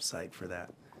church website for that.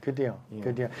 Good deal.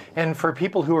 Good deal. And for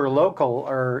people who are local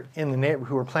or in the neighborhood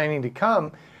who are planning to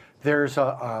come, there's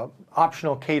a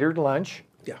optional catered lunch.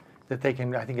 Yeah. That they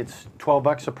can. I think it's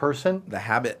 $12 a person. The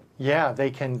Habit. Yeah, they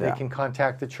can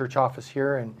contact the church office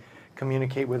here and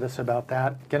communicate with us about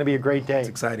that. Going to be a great day. It's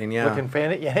exciting, yeah. Looking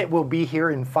fan it. Yeah, it will be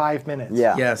here in 5 minutes.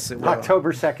 Yeah. Yes, it will.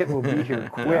 October 2nd will be here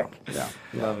quick. Yeah.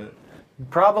 Love it.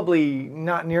 Probably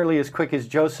not nearly as quick as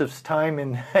Joseph's time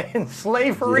in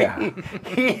slavery. Yeah.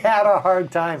 He had a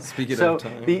hard time. Speaking of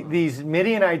time. These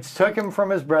Midianites took him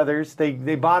from his brothers.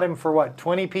 They bought him for what,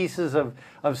 20 pieces of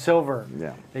silver.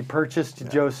 Yeah. They purchased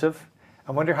Joseph.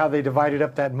 I wonder how they divided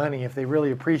up that money, if they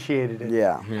really appreciated it.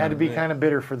 Yeah. Had to be kind of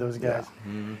bitter for those guys.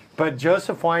 But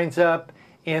Joseph winds up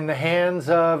in the hands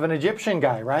of an Egyptian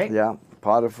guy, right? Yeah,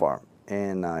 Potiphar,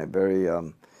 and a very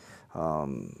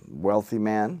wealthy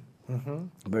man,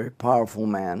 very powerful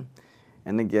man.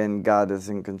 And again, God is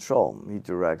in control. He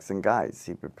directs and guides.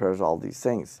 He prepares all these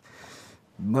things.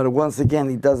 But once again,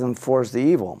 he doesn't force the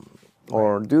evil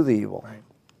or do the evil. Right.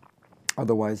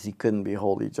 Otherwise, he couldn't be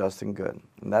holy, just, and good.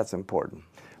 And that's important.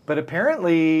 But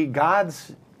apparently,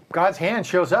 God's hand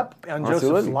shows up on Joseph's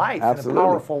Absolutely. life in a Absolutely.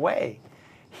 powerful way.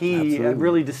 He Absolutely.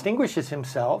 really distinguishes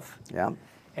himself Yeah.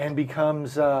 and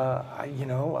becomes, has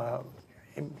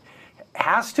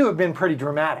to have been pretty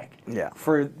dramatic. Yeah.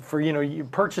 For you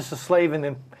purchase a slave and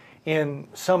then in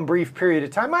some brief period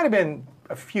of time, might have been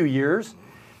a few years,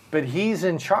 but he's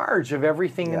in charge of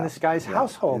everything in this guy's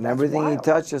household. And That's everything he wild.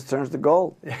 touches turns to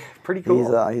gold. Pretty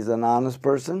cool. He's an honest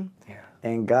person. Yeah.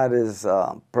 And God is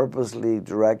purposely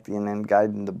directing and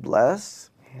guiding the blessed,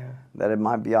 that it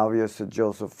might be obvious to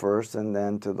Joseph first and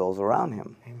then to those around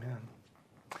him. Amen.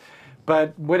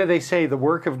 But what do they say? The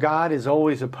work of God is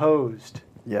always opposed.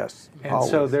 Yes. And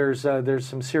so always. there's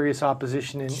some serious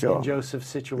opposition in Sure. Joseph's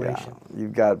situation. Yeah.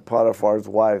 You've got Potiphar's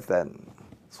wife, that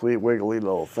sweet wiggly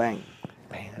little thing,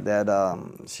 that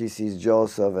she sees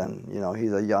Joseph, and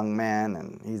he's a young man,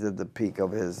 and he's at the peak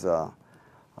of his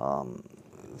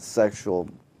sexual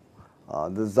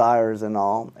desires and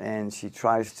all, and she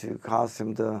tries to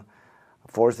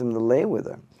force him to lay with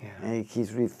her, and he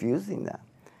keeps refusing that.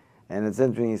 And it's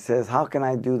interesting. He says, "How can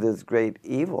I do this great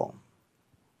evil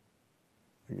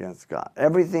against God?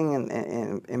 Everything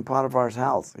in Potiphar's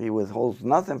house, he withholds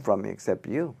nothing from me except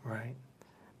you. Right.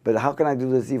 But how can I do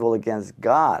this evil against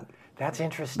God?" That's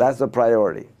interesting. That's the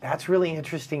priority, That's really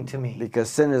interesting to me. because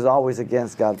sin is always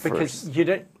against God Because first. you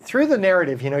don't, through the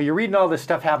narrative, you're reading all this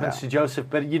stuff happens to Joseph,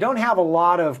 but you don't have a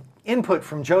lot of input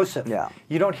from Joseph. Yeah.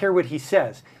 You don't hear what he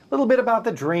says. A little bit about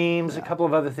the dreams, a couple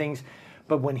of other things.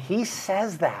 But when he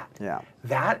says that,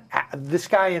 this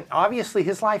guy, and obviously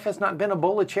his life has not been a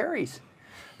bowl of cherries,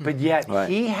 but yet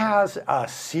he has a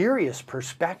serious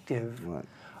perspective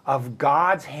of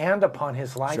God's hand upon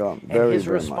his life and his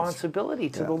very responsibility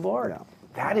to the Lord. Yeah.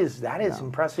 That is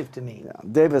impressive to me. Yeah.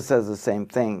 David says the same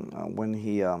thing when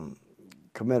he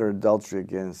committed adultery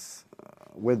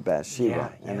with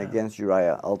Bathsheba and against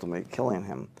Uriah, ultimately killing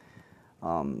him.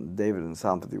 David in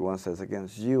Psalm 51 says,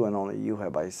 "Against you and only you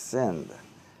have I sinned."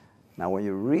 Now, when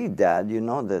you read that, you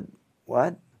know that,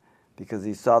 what? Because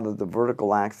he saw that the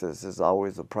vertical axis is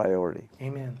always a priority.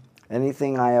 Amen.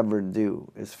 Anything I ever do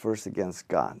is first against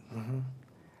God.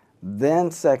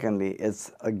 Then, secondly,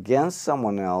 it's against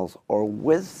someone else or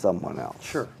with someone else.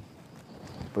 Sure.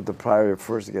 But the priority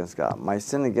first against God. My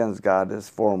sin against God is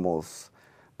foremost,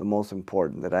 the most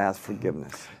important, that I ask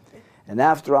forgiveness. And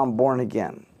after I'm born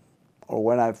again, or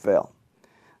when I fail,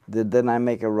 then I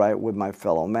make it right with my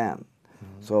fellow man.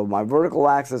 So if my vertical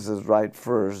axis is right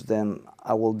first, then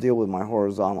I will deal with my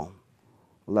horizontal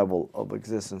level of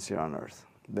existence here on earth.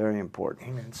 Very important.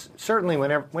 Amen. Certainly,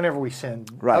 whenever we sin,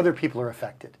 Right. other people are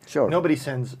affected. Sure. Nobody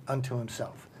sins unto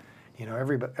himself.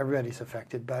 Everybody's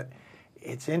affected. But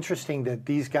it's interesting that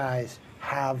these guys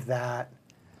have that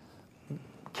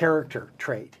character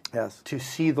trait. Yes. To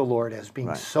see the Lord as being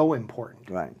Right. so important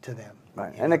Right. to them.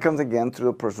 Right. You And know? it comes again through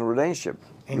a personal relationship.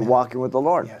 Amen. You're walking with the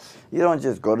Lord. Yes. You don't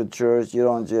just go to church. You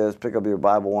don't just pick up your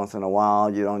Bible once in a while.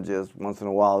 You don't just once in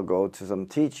a while go to some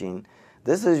teaching.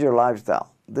 This is your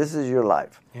lifestyle. This is your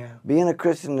life. Yeah. Being a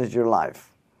Christian is your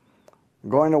life.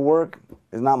 Going to work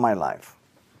is not my life.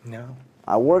 No.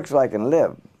 I work so I can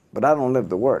live, but I don't live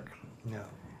to work. No.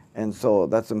 And so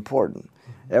that's important.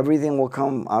 Everything will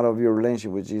come out of your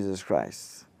relationship with Jesus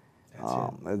Christ.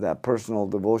 That personal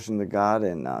devotion to God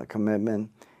and commitment,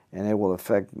 and it will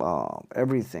affect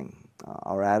everything.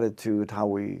 Our attitude, how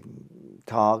we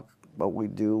talk, what we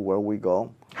do, where we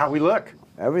go. How we look.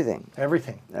 Everything.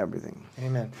 Everything. Everything.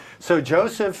 Amen. So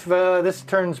Joseph, this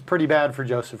turns pretty bad for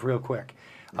Joseph real quick.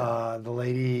 The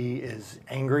lady is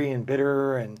angry and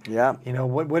bitter, and Yeah. you know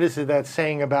what is it that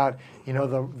saying about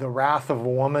the wrath of a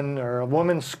woman or a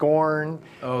woman's scorn?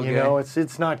 Okay. You know,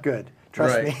 it's not good.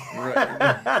 Trust Right, me.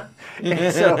 right.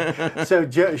 And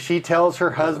so she tells her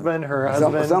husband.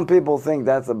 Some people think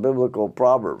that's a biblical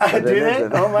proverb. But Do it they?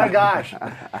 isn't. Oh my gosh.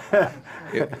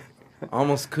 It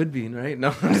almost could be, right?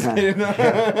 No, I'm just kidding.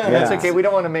 That's okay. We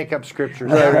don't want to make up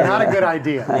scriptures. They're not a good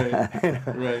idea.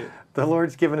 Right. The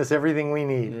Lord's given us everything we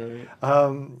need.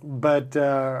 But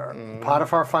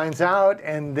Potiphar finds out,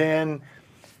 and then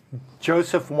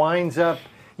Joseph winds up.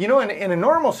 You know, in a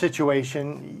normal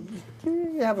situation,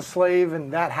 you have a slave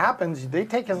and that happens, they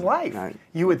take his life. Right.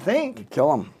 You would think.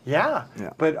 Kill them. Yeah. Yeah.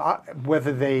 But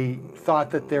whether they thought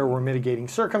that there were mitigating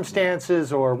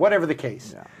circumstances or whatever the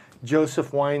case, Yeah.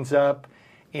 Joseph winds up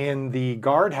in the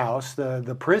guardhouse,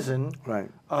 the prison Right.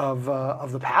 of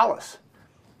the palace.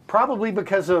 Probably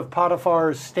because of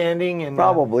Potiphar's standing and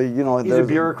Probably, he's a there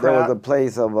bureaucrat. was a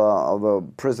place of a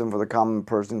prison for the common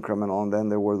person, criminal, and then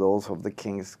there were those of the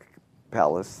king's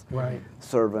palace. Right.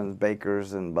 Servants,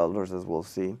 bakers, and butlers, as we'll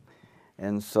see.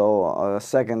 And so a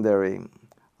secondary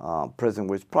prison,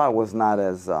 which probably was not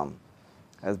as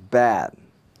bad,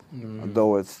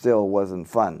 though it still wasn't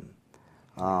fun.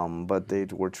 But they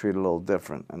were treated a little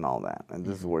different and all that. And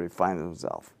this is where he finds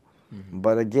himself.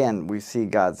 But again, we see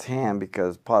God's hand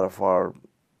because Potiphar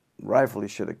rightfully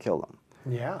should have killed him.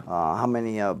 Yeah. How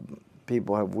many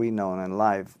people have we known in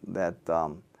life that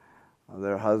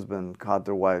their husband caught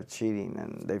their wife cheating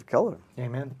and they've killed her?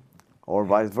 Amen. Or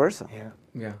vice versa. Yeah.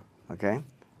 Yeah. Okay?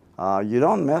 You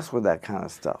don't mess with that kind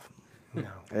of stuff. No.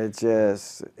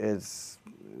 It's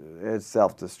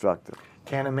self-destructive.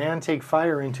 Can a man take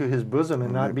fire into his bosom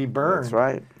and not be burned? That's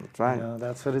right. That's right. You know,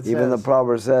 that's what it Even the says.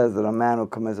 proverb says that a man who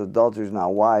commits adultery is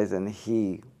not wise, and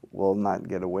he will not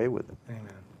get away with it. Amen.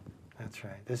 That's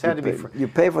right. This had to be. You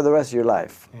pay for the rest of your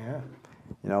life.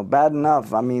 Yeah. Bad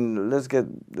enough. I mean,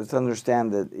 let's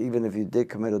understand that even if you did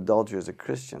commit adultery as a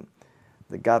Christian,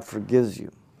 that God forgives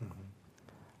you.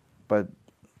 But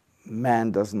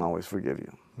man doesn't always forgive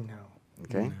you. No.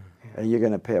 Okay? And you're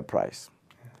going to pay a price.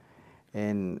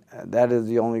 And that is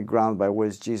the only ground by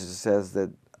which Jesus says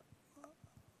that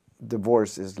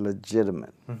divorce is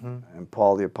legitimate. And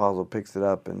Paul the Apostle picks it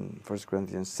up in 1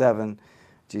 Corinthians 7,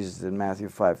 Jesus in Matthew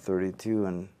 5:32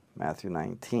 and Matthew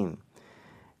 19.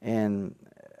 And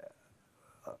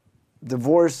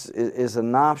divorce is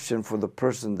an option for the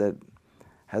person that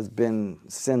has been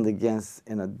sinned against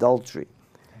in adultery.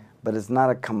 But it's not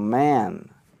a command.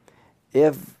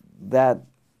 If that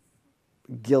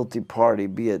guilty party,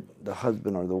 be it the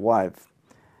husband or the wife,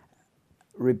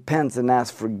 repents and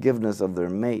asks forgiveness of their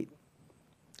mate,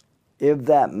 if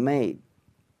that mate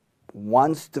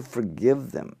wants to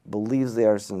forgive them, believes they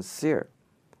are sincere,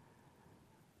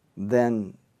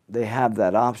 then they have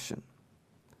that option.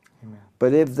 Amen.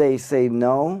 But if they say,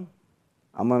 no,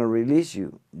 I'm going to release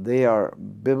you, they are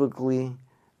biblically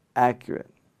accurate.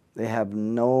 They have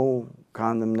no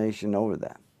condemnation over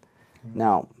that.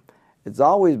 Now, it's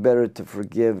always better to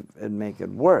forgive and make it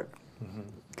work,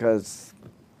 because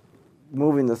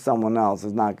moving to someone else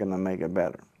is not going to make it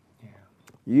better. Yeah.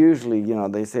 Usually,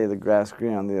 they say the grass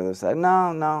green on the other side.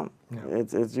 No.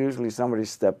 It's usually somebody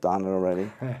stepped on it already.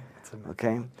 It's a-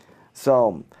 Okay?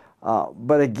 So,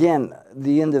 but again,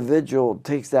 the individual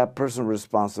takes that personal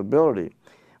responsibility.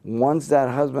 Once that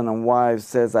husband and wife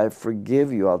says, I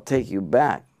forgive you, I'll take you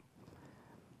back,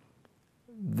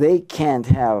 they can't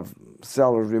have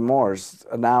seller's remorse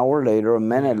an hour later, a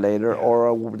minute later, or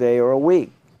a day or a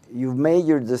week. You've made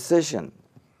your decision.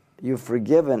 You've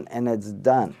forgiven, and it's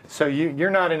done. So you're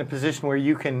not in a position where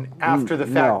you can, after the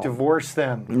fact, No. divorce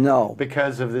them. No.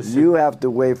 Because of this. You have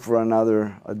to wait for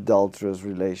another adulterous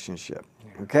relationship.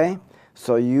 Okay?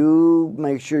 So you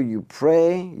make sure you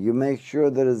pray. You make sure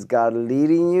that it's God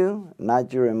leading you,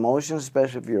 not your emotions,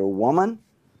 especially if you're a woman,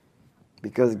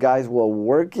 because guys will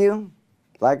work you.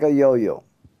 like a yo-yo,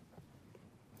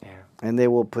 Yeah. and they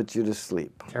will put you to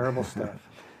sleep. Terrible stuff.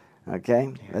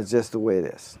 Okay? Yeah. That's just the way it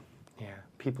is. Yeah.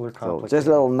 People are So complicated. just a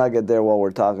little nugget there while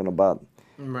we're talking about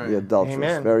Right. the adulteress.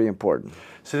 Amen. Very important.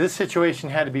 So this situation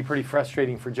had to be pretty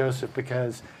frustrating for Joseph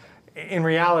because in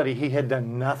reality he had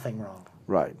done nothing wrong.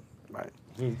 Right, right.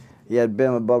 He He had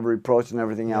been above reproach and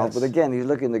everything else. Yes. But again, he's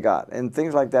looking to God. And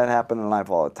things like that happen in life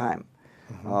all the time.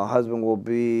 Husband will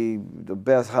be the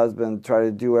best husband, try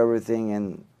to do everything,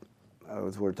 and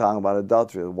as we're talking about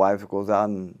adultery, the wife goes out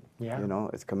and, Yeah. you know,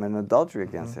 it's committing adultery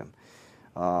against him.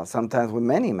 Sometimes with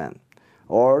many men.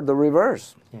 Or the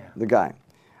reverse, Yeah. the guy.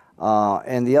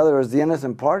 And the other is the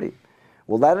innocent party.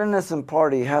 Well, that innocent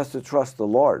party has to trust the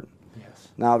Lord.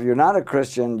 Yes. Now, if you're not a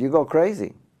Christian, you go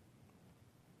crazy.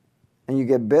 And you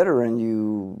get bitter and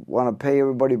you want to pay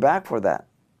everybody back for that.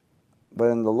 But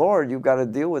in the Lord, you've got to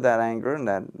deal with that anger and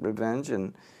that revenge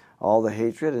and all the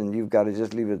hatred, and you've got to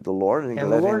just leave it to the Lord. And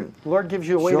let the Him, Lord gives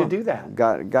you a way Sure. to do that.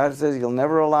 God says He'll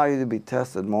never allow you to be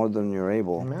tested more than you're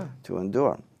able Amen. to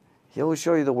endure. He will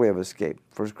show you the way of escape,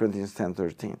 1 Corinthians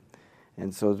 10:13.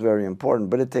 And so it's very important,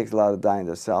 but it takes a lot of dying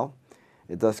to self.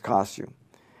 It does cost you.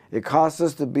 It costs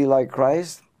us to be like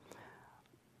Christ,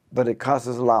 but it costs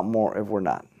us a lot more if we're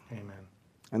not Amen.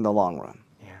 in the long run.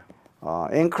 Yeah.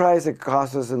 In Christ, it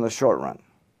costs us in the short run,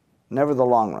 never the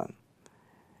long run.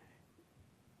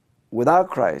 Without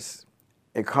Christ,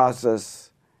 it costs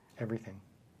us Everything.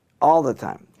 all the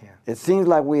time. Yeah. It seems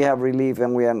like we have relief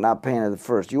and we are not paying it at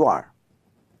first. You are.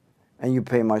 And you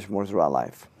pay much more throughout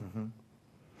life.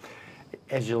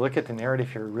 As you look at the narrative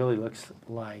here, it really looks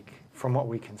like, from what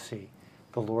we can see,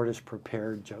 the Lord has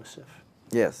prepared Joseph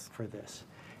Yes. for this.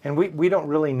 And we don't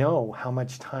really know how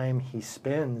much time he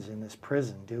spends in this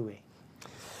prison, do we?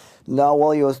 No,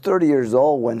 well, he was 30 years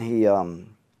old when he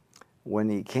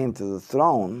came to the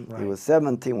throne. Right. He was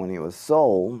 17 when he was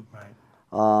sold.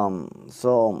 Right.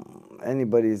 So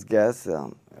anybody's guess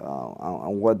on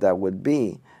what that would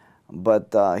be.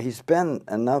 But he spent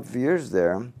enough years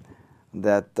there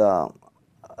that,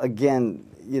 again,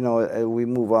 you know, as we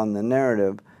move on the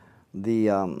narrative, the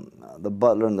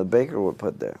butler and the baker were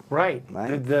put there. Right.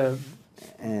 Right. The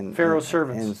And Pharaoh's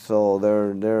servants. And so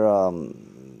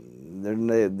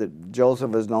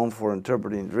Joseph is known for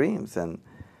interpreting dreams, and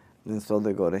so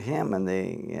they go to him, and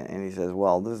he says,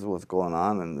 well, this is what's going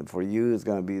on, and for you it's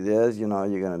going to be this, you know,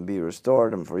 you're going to be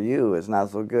restored, and for you it's not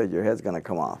so good, your head's going to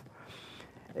come off,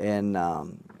 and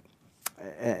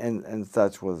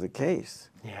such was the case.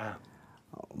 Yeah.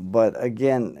 But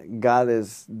again, God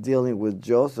is dealing with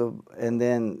Joseph, and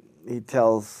then he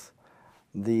tells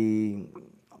the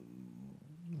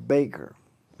baker,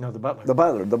 No, the butler.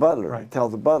 the butler Right.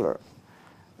 tells the butler,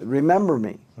 remember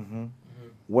me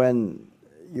when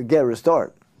you get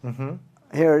restored.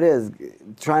 Here it is,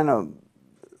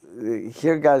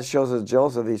 here God shows us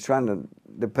Joseph, he's trying to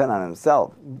depend on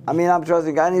himself. I mean, I'm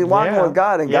trusting God, and he's walking Yeah. with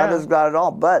God, and God Yeah. has got it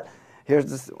all, but here's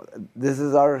this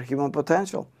is our human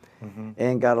potential.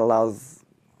 And God allows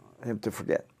him to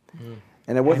forget.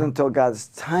 And it wasn't until God's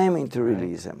timing to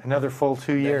release him Another full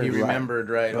 2 years. He remembered,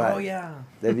 right? Right. Oh, yeah.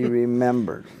 that he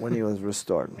remembered when he was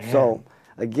restored. So,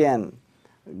 again,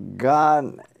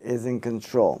 God is in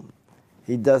control.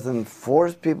 He doesn't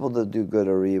force people to do good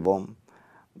or evil,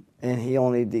 and he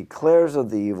only declares of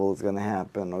the evil is going to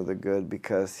happen or the good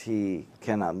because he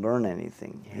cannot learn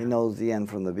anything. He knows the end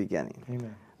from the beginning.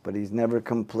 Amen. But he's never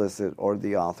complicit or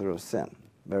the author of sin.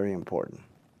 Very important.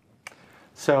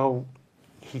 So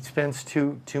he spends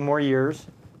two more years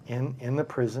in the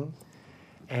prison,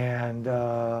 and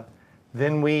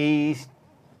then we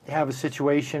have a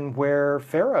situation where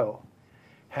Pharaoh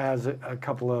has a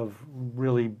couple of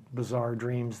really bizarre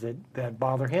dreams that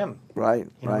bother him. Right,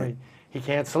 You know, right. he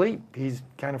can't sleep. He's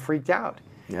kind of freaked out.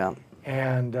 Yeah.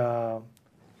 And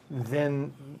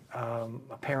then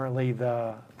apparently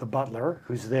the butler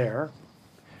who's there,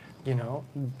 you know,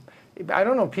 I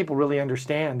don't know if people really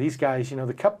understand these guys, you know,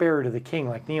 the cupbearer to the king,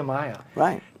 like Nehemiah.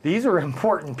 Right. These are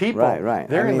important people. Right, right.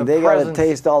 They're I mean, in the they got to presence.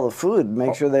 taste all the food,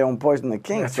 make sure they don't poison the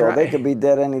king, That's so they right. could be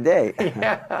dead any day.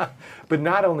 Yeah. But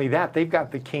not only that, they've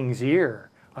got the king's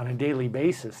ear on a daily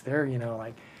basis. They're, you know,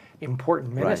 like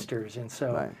important ministers. And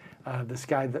so this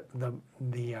guy, the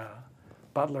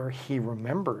butler, he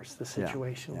remembers the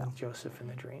situation with Joseph in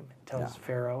the dream, tells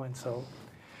Pharaoh. And so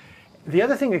the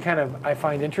other thing that kind of I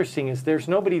find interesting is there's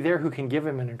nobody there who can give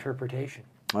him an interpretation.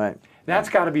 Right. That's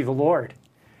got to be the Lord.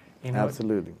 You know,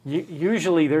 Absolutely.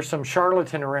 Usually there's some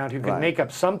charlatan around who can Right. make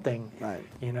up something, Right.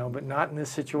 you know, but not in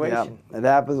this Yeah. situation. It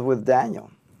happens with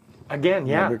Daniel. Again,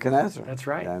 yeah. Nebuchadnezzar. That's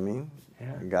right. You know what I mean?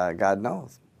 Yeah. God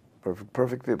knows.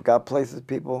 Perfect people. God places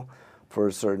people for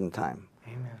a certain time.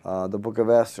 Amen. The book of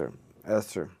Esther.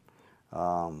 Esther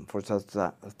for such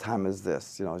a time as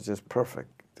this. It's just perfect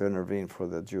to intervene for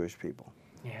the Jewish people.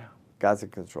 Yeah. God's in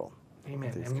control.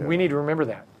 Amen. Takes And care we of need to remember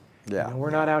that. Yeah. We're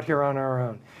not out here on our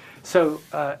own. So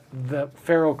the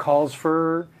Pharaoh calls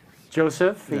for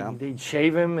Joseph. Yeah. He'd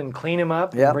shave him and clean him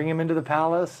up Yeah. and bring him into the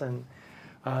palace. And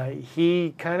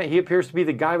he appears to be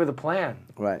the guy with a plan.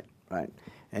 Right.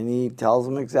 And he tells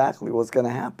them exactly what's going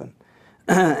to happen.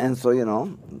 And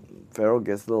so, Pharaoh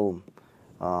gets a little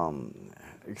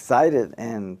excited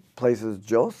and places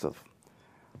Joseph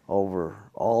over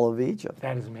all of Egypt.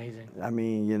 That is amazing. I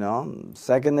mean,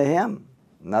 second to him,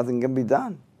 nothing can be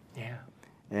done. Yeah.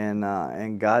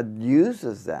 And God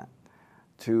uses that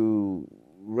to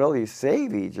really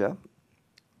save Egypt,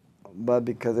 but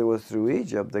because it was through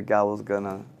Egypt that God was going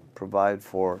to provide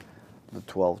for the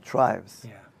 12 tribes.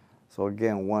 Yeah. So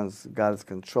again, once God's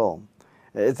control.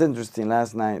 It's interesting,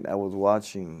 last night I was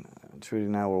watching, Trudy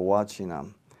and I were watching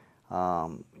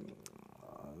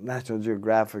National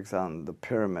Geographics on the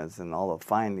pyramids and all the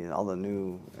findings, all the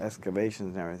new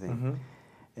excavations and everything. Mm-hmm.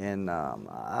 And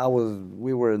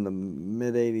we were in the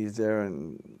mid-'80s there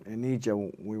in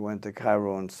Egypt. We went to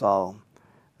Cairo and saw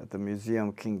at the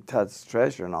museum King Tut's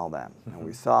treasure and all that. Mm-hmm. And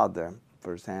we saw it there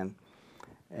firsthand.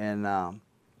 And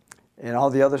all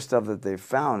the other stuff that they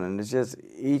found. And it's just,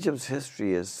 Egypt's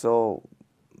history is so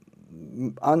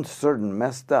uncertain,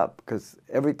 messed up, because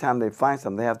every time they find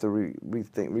something, they have to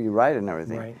rewrite it and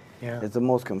everything. Right, yeah. It's the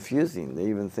most confusing. They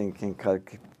even think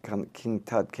King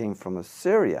Tut came from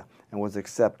Assyria and was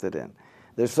accepted in.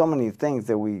 There's so many things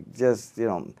that we just,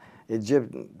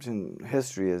 Egyptian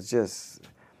history is just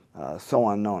so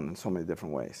unknown in so many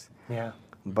different ways. Yeah.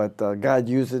 But God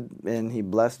used it and He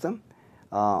blessed them.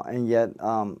 And yet,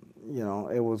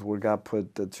 it was where God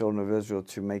put the children of Israel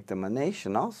to make them a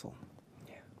nation also.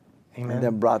 Amen. And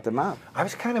then brought them out. I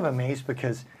was kind of amazed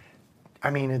because,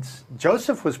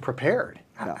 Joseph was prepared.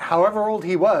 Yeah. However old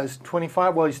he was,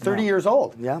 25, well, he's 30 years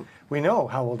old. Yeah. We know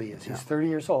how old he is. He's 30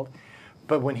 years old.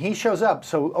 But when he shows up,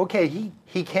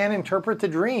 he can interpret the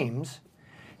dreams.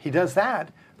 He does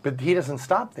that, but he doesn't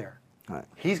stop there. Right.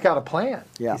 He's got a plan.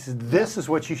 Yeah. He says, this is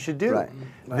what you should do. Right.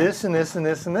 This and this and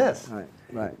this and this.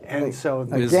 Right. And so,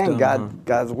 Again,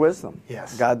 God's wisdom.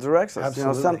 Yes. God directs us.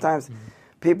 Absolutely. Sometimes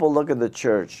people look at the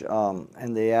church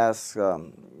and they ask,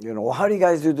 well, how do you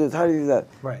guys do this? How do you do that?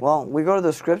 Right. Well, we go to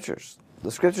the Scriptures. The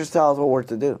Scriptures tell us what we're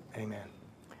to do. Amen.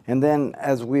 And then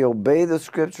as we obey the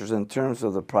Scriptures in terms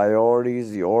of the priorities,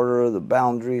 the order, the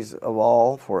boundaries of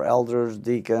all for elders,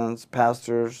 deacons,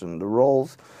 pastors, and the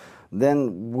roles,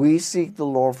 then we seek the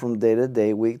Lord from day to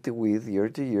day, week to week, year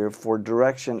to year for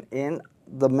direction in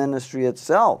the ministry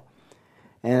itself.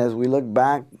 And as we look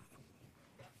back,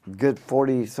 good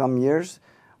 40-some years,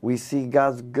 we see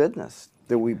God's goodness.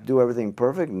 Did we do everything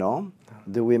perfect? No.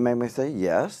 Did we make mistakes?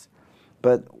 Yes.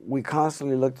 But we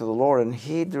constantly look to the Lord, and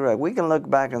He directs. We can look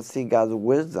back and see God's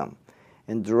wisdom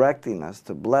in directing us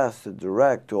to bless, to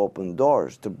direct, to open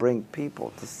doors, to bring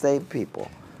people, to save people,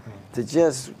 to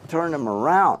just turn them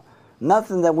around.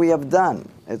 Nothing that we have done.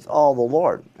 It's all the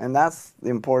Lord, and that's the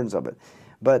importance of it.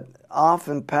 But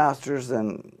often pastors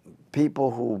and people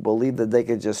who believe that they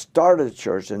could just start a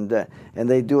church and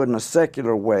they do it in a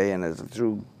secular way, and it's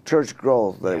through church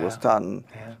growth that it was taught in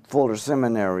Fuller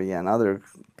Seminary and other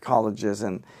colleges,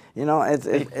 and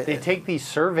they take these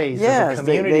surveys yes, of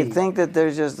the community. They think that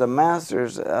they're just the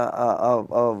masters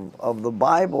of the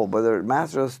Bible, but they're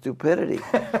masters of stupidity.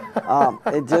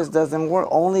 It just doesn't work.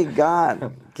 Only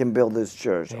God can build His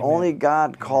church. Amen. Only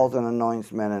God calls and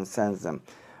anoints men and sends them.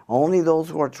 Only those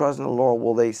who are trusting the Lord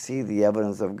will they see the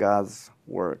evidence of God's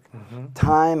work. Mm-hmm.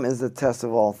 Time is the test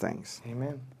of all things.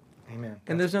 Amen. Amen.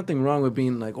 And there's nothing wrong with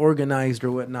being like organized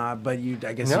or whatnot, but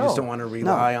I guess you just don't want to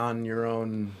rely on your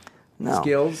own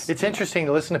skills. It's interesting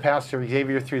to listen to Pastor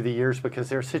Xavier through the years because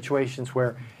there are situations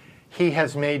where he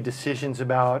has made decisions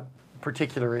about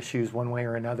particular issues one way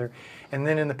or another, and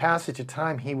then in the passage of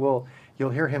time you'll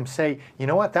hear him say, "You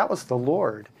know what? That was the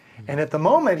Lord." And at the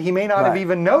moment, he may not have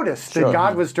even noticed that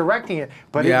God was directing it,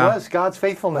 but it was God's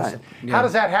faithfulness. Right. Yeah. How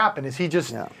does that happen? Is he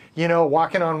just,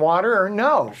 walking on water? Or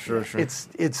no? Sure.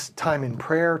 It's time in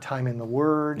prayer, time in the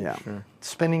Word,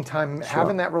 spending time,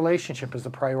 having that relationship is the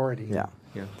priority. Yeah.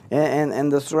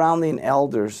 And the surrounding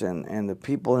elders and the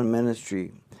people in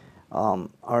ministry are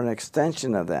an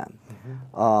extension of that.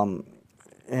 Mm-hmm.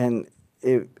 And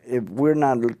if we're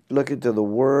not looking to the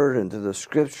Word and to the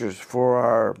Scriptures for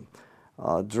our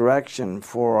direction,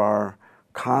 for our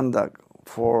conduct,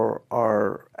 for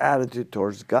our attitude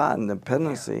towards God and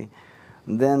dependency,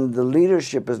 then the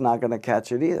leadership is not going to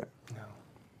catch it either. No.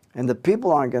 And the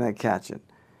people aren't going to catch it.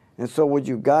 And so what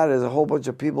you've got is a whole bunch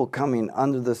of people coming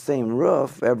under the same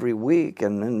roof every week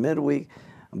and in midweek,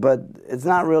 but it's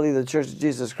not really the Church of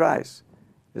Jesus Christ.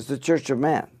 It's the church of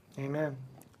man. Amen.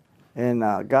 And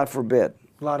God forbid.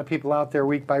 A lot of people out there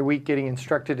week by week getting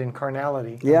instructed in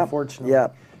carnality, Yep. unfortunately.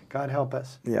 Yep. God help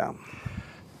us. Yeah.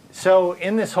 So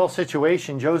in this whole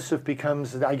situation, Joseph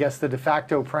becomes, I guess, the de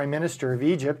facto prime minister of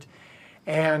Egypt.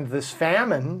 And this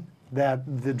famine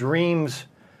that the dreams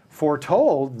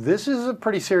foretold, this is a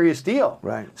pretty serious deal.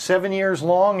 Right. 7 years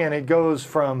long, and it goes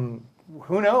from,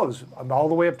 who knows, all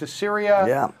the way up to Syria,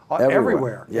 Yeah,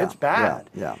 everywhere. Yeah, It's bad.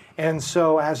 yeah. And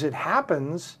so as it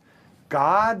happens,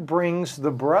 God brings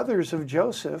the brothers of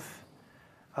Joseph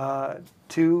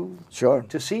to Sure.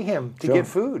 see him, to Sure. get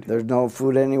food. There's no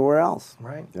food anywhere else.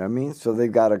 Right. You know what I mean? So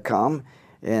they've got to come.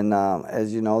 And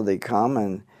as you know, they come,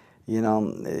 and, you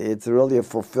know, it's really a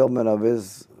fulfillment of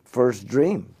his first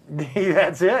dream.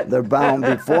 That's it. They're bound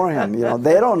before him. You know,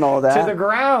 they don't know that. To the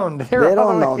ground. They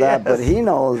don't know that, but Yes. he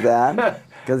knows that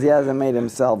because he hasn't made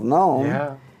himself known.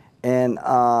 Yeah. And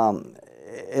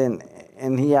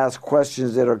he asks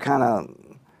questions that are kind of,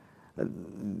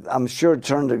 I'm sure,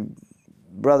 turn the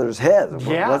brothers' heads.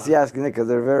 Yeah. What's he asking? Because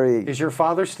they're very. Is your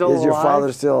father still alive? Is your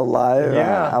father still alive?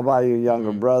 Yeah. How about your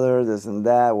younger brother? This and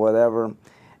that, whatever.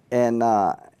 And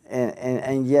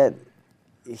yet,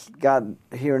 God,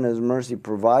 here in His mercy,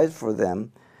 provides for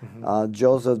them.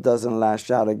 Joseph doesn't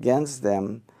lash out against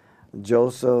them.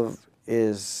 Joseph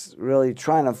is really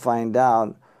trying to find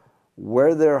out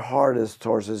where their heart is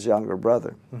towards his younger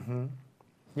brother.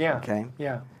 Yeah. Okay.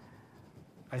 Yeah.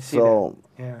 I see So,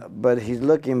 that. Yeah. but he's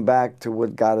looking back to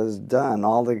what God has done,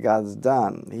 all that God's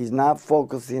done. He's not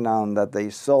focusing on that they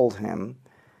sold him.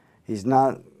 He's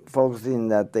not focusing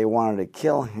that they wanted to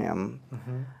kill him.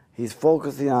 He's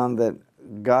focusing on that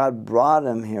God brought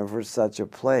him here for such a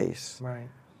place Right.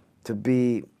 to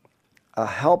be a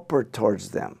helper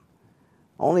towards them.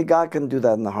 Only God can do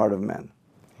that in the heart of men.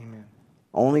 Amen.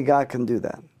 Only God can do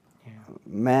that. Yeah.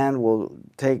 Man will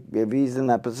take, if he's in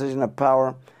that position of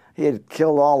power, he'd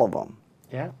kill all of them.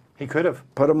 Yeah. He could have.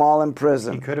 Put them all in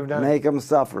prison. He could have done it. Make them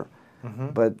suffer.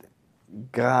 But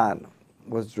God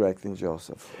was directing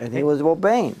Joseph, and he was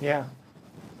obeying. Yeah.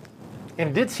 And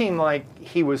it did seem like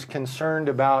he was concerned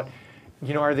about,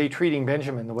 you know, are they treating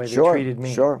Benjamin the way they Sure, treated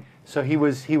me? sure. So he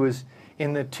was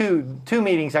in the two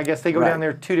meetings. I guess they go Right. down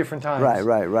there 2 different times.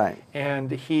 Right. And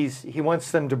he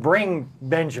wants them to bring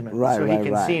Benjamin Right, so right, he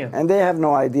can right. see him. And they have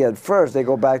no idea at first. They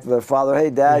go back to their father. Hey,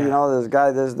 Dad, Yeah. you know this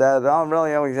guy, this, that. Oh,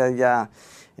 really? Oh, he said, yeah.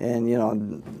 And you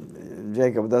know,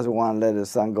 Jacob doesn't want to let his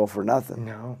son go for nothing.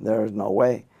 No. There's no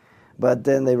way. But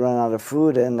then they run out of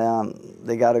food, and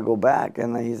they got to go back.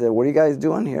 And he said, "What are you guys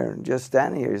doing here? Just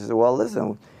standing here?" He said, "Well,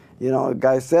 listen, you know, the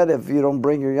guy said if you don't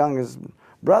bring your youngest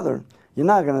brother, you're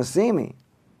not going to see me."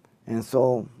 And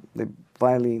so they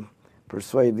finally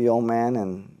persuade the old man,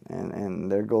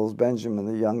 and there goes Benjamin,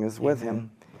 the youngest, with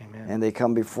him. Amen. And they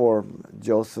come before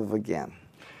Joseph again.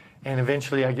 And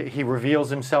eventually he reveals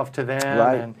himself to them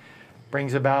Right. and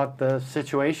brings about the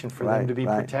situation for them to be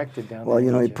protected down Well, there. you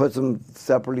in know, he Egypt. puts them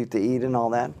separately to eat and all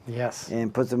that. Yes.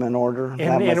 And puts them in order. That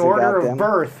In must have order got of them.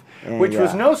 birth, And, which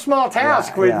was yeah. no small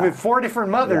task Yeah. with 4 different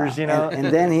mothers, Yeah. you know. And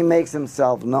then he makes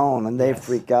himself known, and they Yes.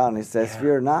 freak out, and he says, Yeah.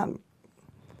 "Fear not.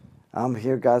 I'm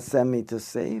here. God sent me to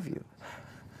save you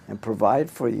and provide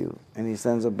for you." And he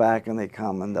sends them back, and they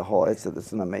come, and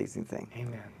it's an amazing thing.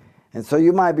 Amen. And so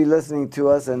you might be listening to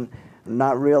us and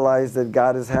not realize that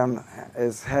God has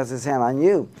his hand on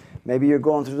you. Maybe you're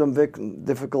going through some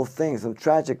difficult things, some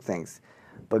tragic things.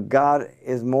 But God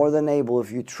is more than able if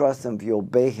you trust Him, if you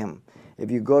obey Him. If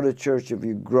you go to church, if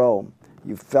you grow,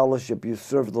 you fellowship, you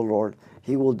serve the Lord,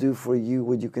 He will do for you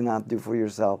what you cannot do for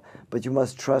yourself. But you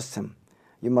must trust Him.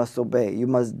 You must obey. You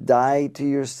must die to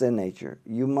your sin nature.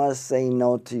 You must say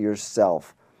no to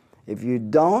yourself. If you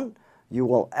don't, you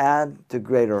will add to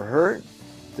greater hurt,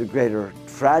 to greater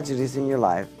tragedies in your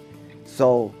life.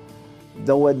 So,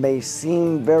 though it may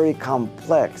seem very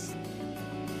complex,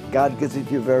 God gives it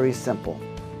to you very simple.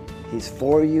 He's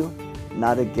for you,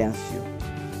 not against you.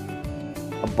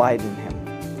 Abide in Him.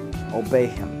 Obey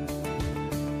Him.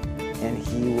 And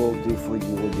He will do for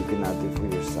you what you cannot do for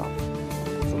yourself.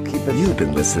 So keep it You've simple.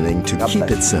 been listening to God Keep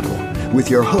bless It you. Simple with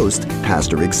your host,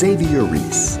 Pastor Xavier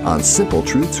Reese on Simple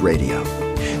Truths Radio.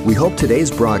 We hope today's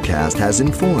broadcast has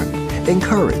informed,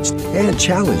 encouraged, and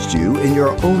challenged you in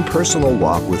your own personal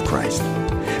walk with Christ.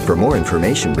 For more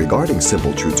information regarding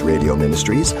Simple Truths Radio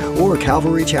Ministries or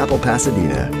Calvary Chapel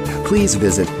Pasadena, please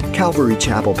visit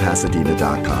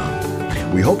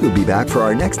calvarychapelpasadena.com. We hope you'll be back for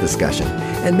our next discussion,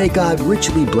 and may God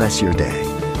richly bless your day.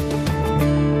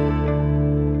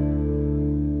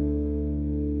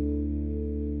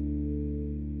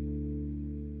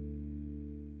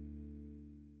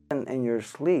 in your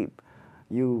sleep,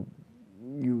 you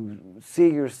see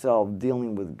yourself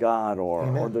dealing with God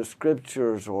or the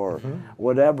scriptures or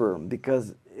whatever,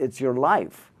 because it's your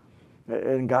life.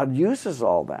 And God uses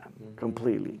all that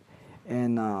completely.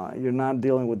 And you're not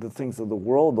dealing with the things of the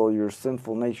world, though your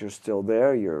sinful nature is still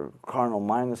there, your carnal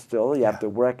mind is still there. You have to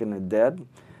reckon it dead,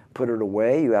 put it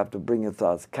away. You have to bring your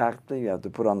thoughts captive. You have to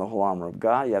put on the whole armor of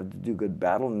God. You have to do good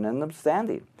battle and end up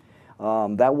standing.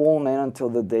 That won't end until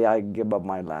the day I give up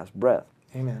my last breath.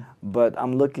 Amen. But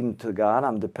I'm looking to God.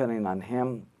 I'm depending on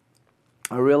Him.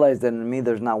 I realize that in me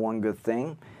there's not one good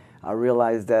thing. I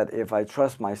realize that if I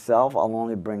trust myself, I'll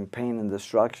only bring pain and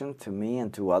destruction to me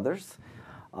and to others.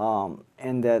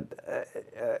 And that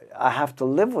I have to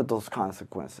live with those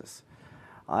consequences.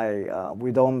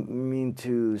 We don't mean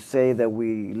to say that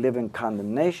we live in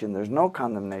condemnation. There's no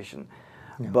condemnation.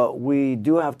 No. But we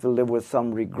do have to live with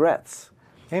some regrets.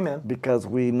 Amen. Because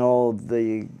we know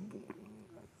the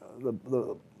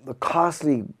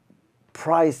costly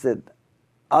price that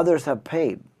others have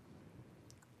paid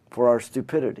for our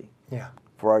stupidity,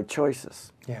 for our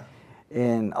choices. Yeah.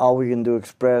 And all we can do is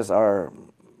express our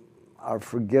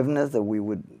forgiveness, that we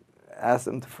would ask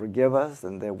them to forgive us,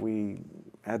 and that we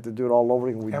had to do it all over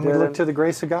again. We look to the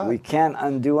grace of God. We can't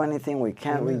undo anything. We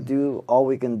can't redo. All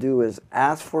we can do is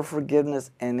ask for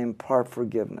forgiveness and impart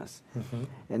forgiveness,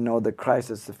 and know that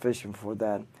Christ is sufficient for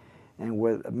that. And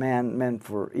what man meant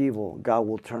for evil, God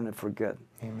will turn it for good.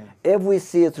 Amen. If we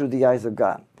see it through the eyes of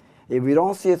God. If we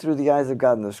don't see it through the eyes of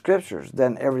God in the Scriptures,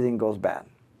 then everything goes bad.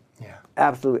 Yeah.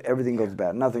 Absolutely everything goes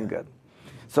bad. Nothing good.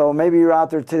 So maybe you're out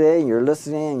there today and you're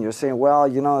listening and you're saying, well,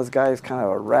 you know, this guy's kind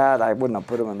of a rat. I wouldn't have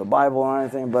put him in the Bible or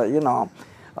anything, but, you know,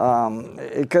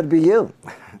 it could be you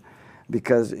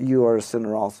because you are a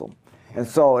sinner also. Yeah. And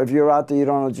so if you're out there, you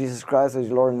don't know Jesus Christ as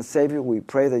your Lord and Savior, we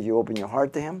pray that you open your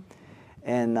heart to Him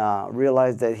and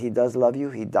realize that He does love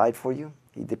you. He died for you.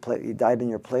 He died in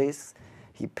your place.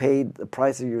 He paid the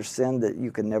price of your sin that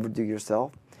you could never do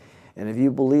yourself. And if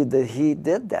you believe that He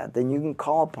did that, then you can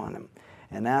call upon Him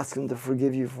and ask Him to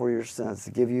forgive you for your sins,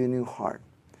 to give you a new heart,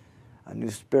 a new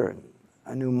spirit,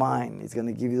 a new mind. He's going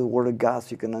to give you the Word of God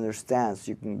so you can understand, so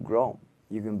you can grow.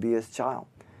 You can be His child.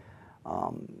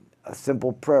 A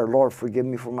simple prayer, Lord, forgive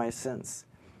me for my sins.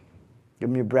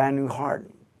 Give me a brand new heart.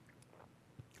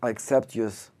 I accept you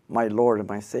as my Lord and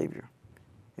my Savior.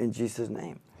 In Jesus'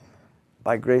 name.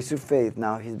 By grace through faith,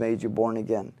 now He's made you born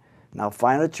again. Now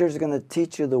find a church that's going to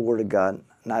teach you the Word of God,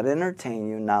 not entertain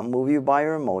you, not move you by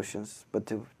your emotions, but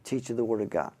to teach you the Word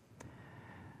of God.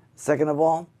 Second of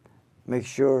all, make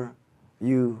sure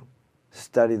you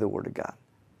study the Word of God.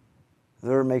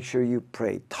 Third, make sure you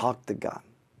pray. Talk to God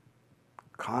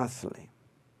constantly.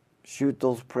 Shoot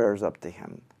those prayers up to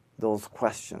Him, those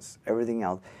questions, everything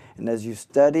else. And as you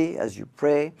study, as you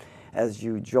pray, as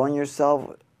you join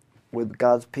yourself with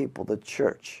God's people, the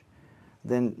church,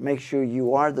 then make sure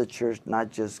you are the church,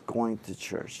 not just going to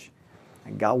church.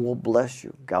 And God will bless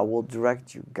you. God will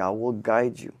direct you. God will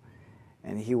guide you.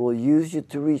 And He will use you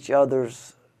to reach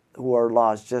others who are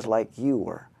lost just like you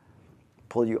were.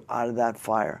 Pull you out of that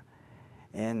fire.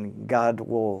 And God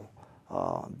will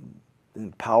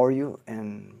empower you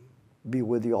and be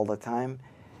with you all the time.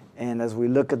 And as we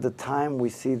look at the time, we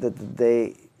see that the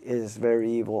day is very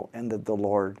evil and that the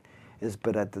Lord is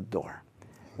but at the door.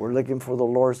 We're looking for the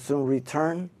Lord's soon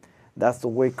return. That's the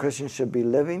way Christians should be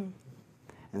living.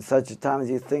 In such a time as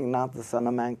you think not, the Son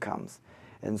of Man comes.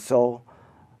 And so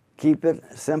keep it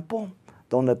simple.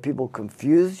 Don't let people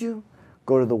confuse you.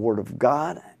 Go to the Word of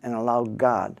God and allow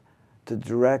God to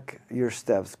direct your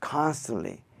steps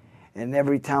constantly. And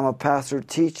every time a pastor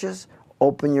teaches,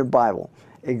 open your Bible.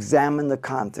 Examine the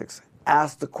context.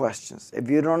 Ask the questions. If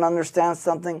you don't understand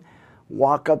something,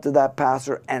 walk up to that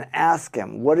pastor and ask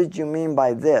him, what did you mean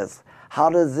by this? How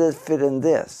does this fit in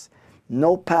this?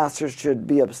 No pastor should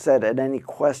be upset at any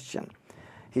question.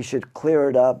 He should clear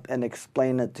it up and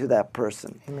explain it to that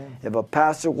person. Amen. If a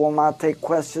pastor will not take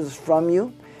questions from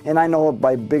you, and I know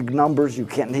by big numbers he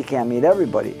can't meet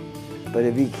everybody, but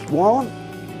if he won't,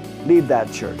 leave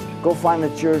that church. Go find a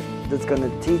church that's going to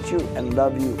teach you and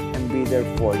love you and be there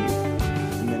for you.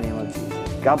 In the name of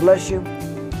Jesus. God bless you.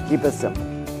 Keep it simple.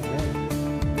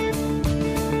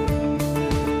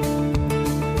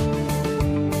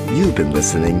 You've been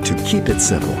listening to Keep It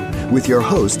Simple with your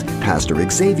host, Pastor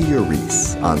Xavier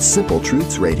Reese on Simple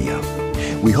Truths Radio.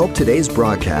 We hope today's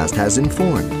broadcast has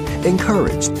informed,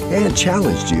 encouraged, and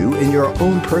challenged you in your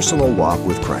own personal walk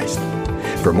with Christ.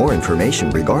 For more information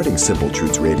regarding Simple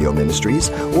Truths Radio Ministries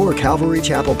or Calvary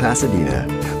Chapel Pasadena,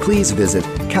 please visit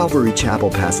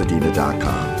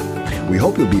calvarychapelpasadena.com. We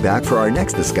hope you'll be back for our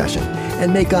next discussion,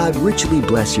 and may God richly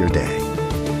bless your day.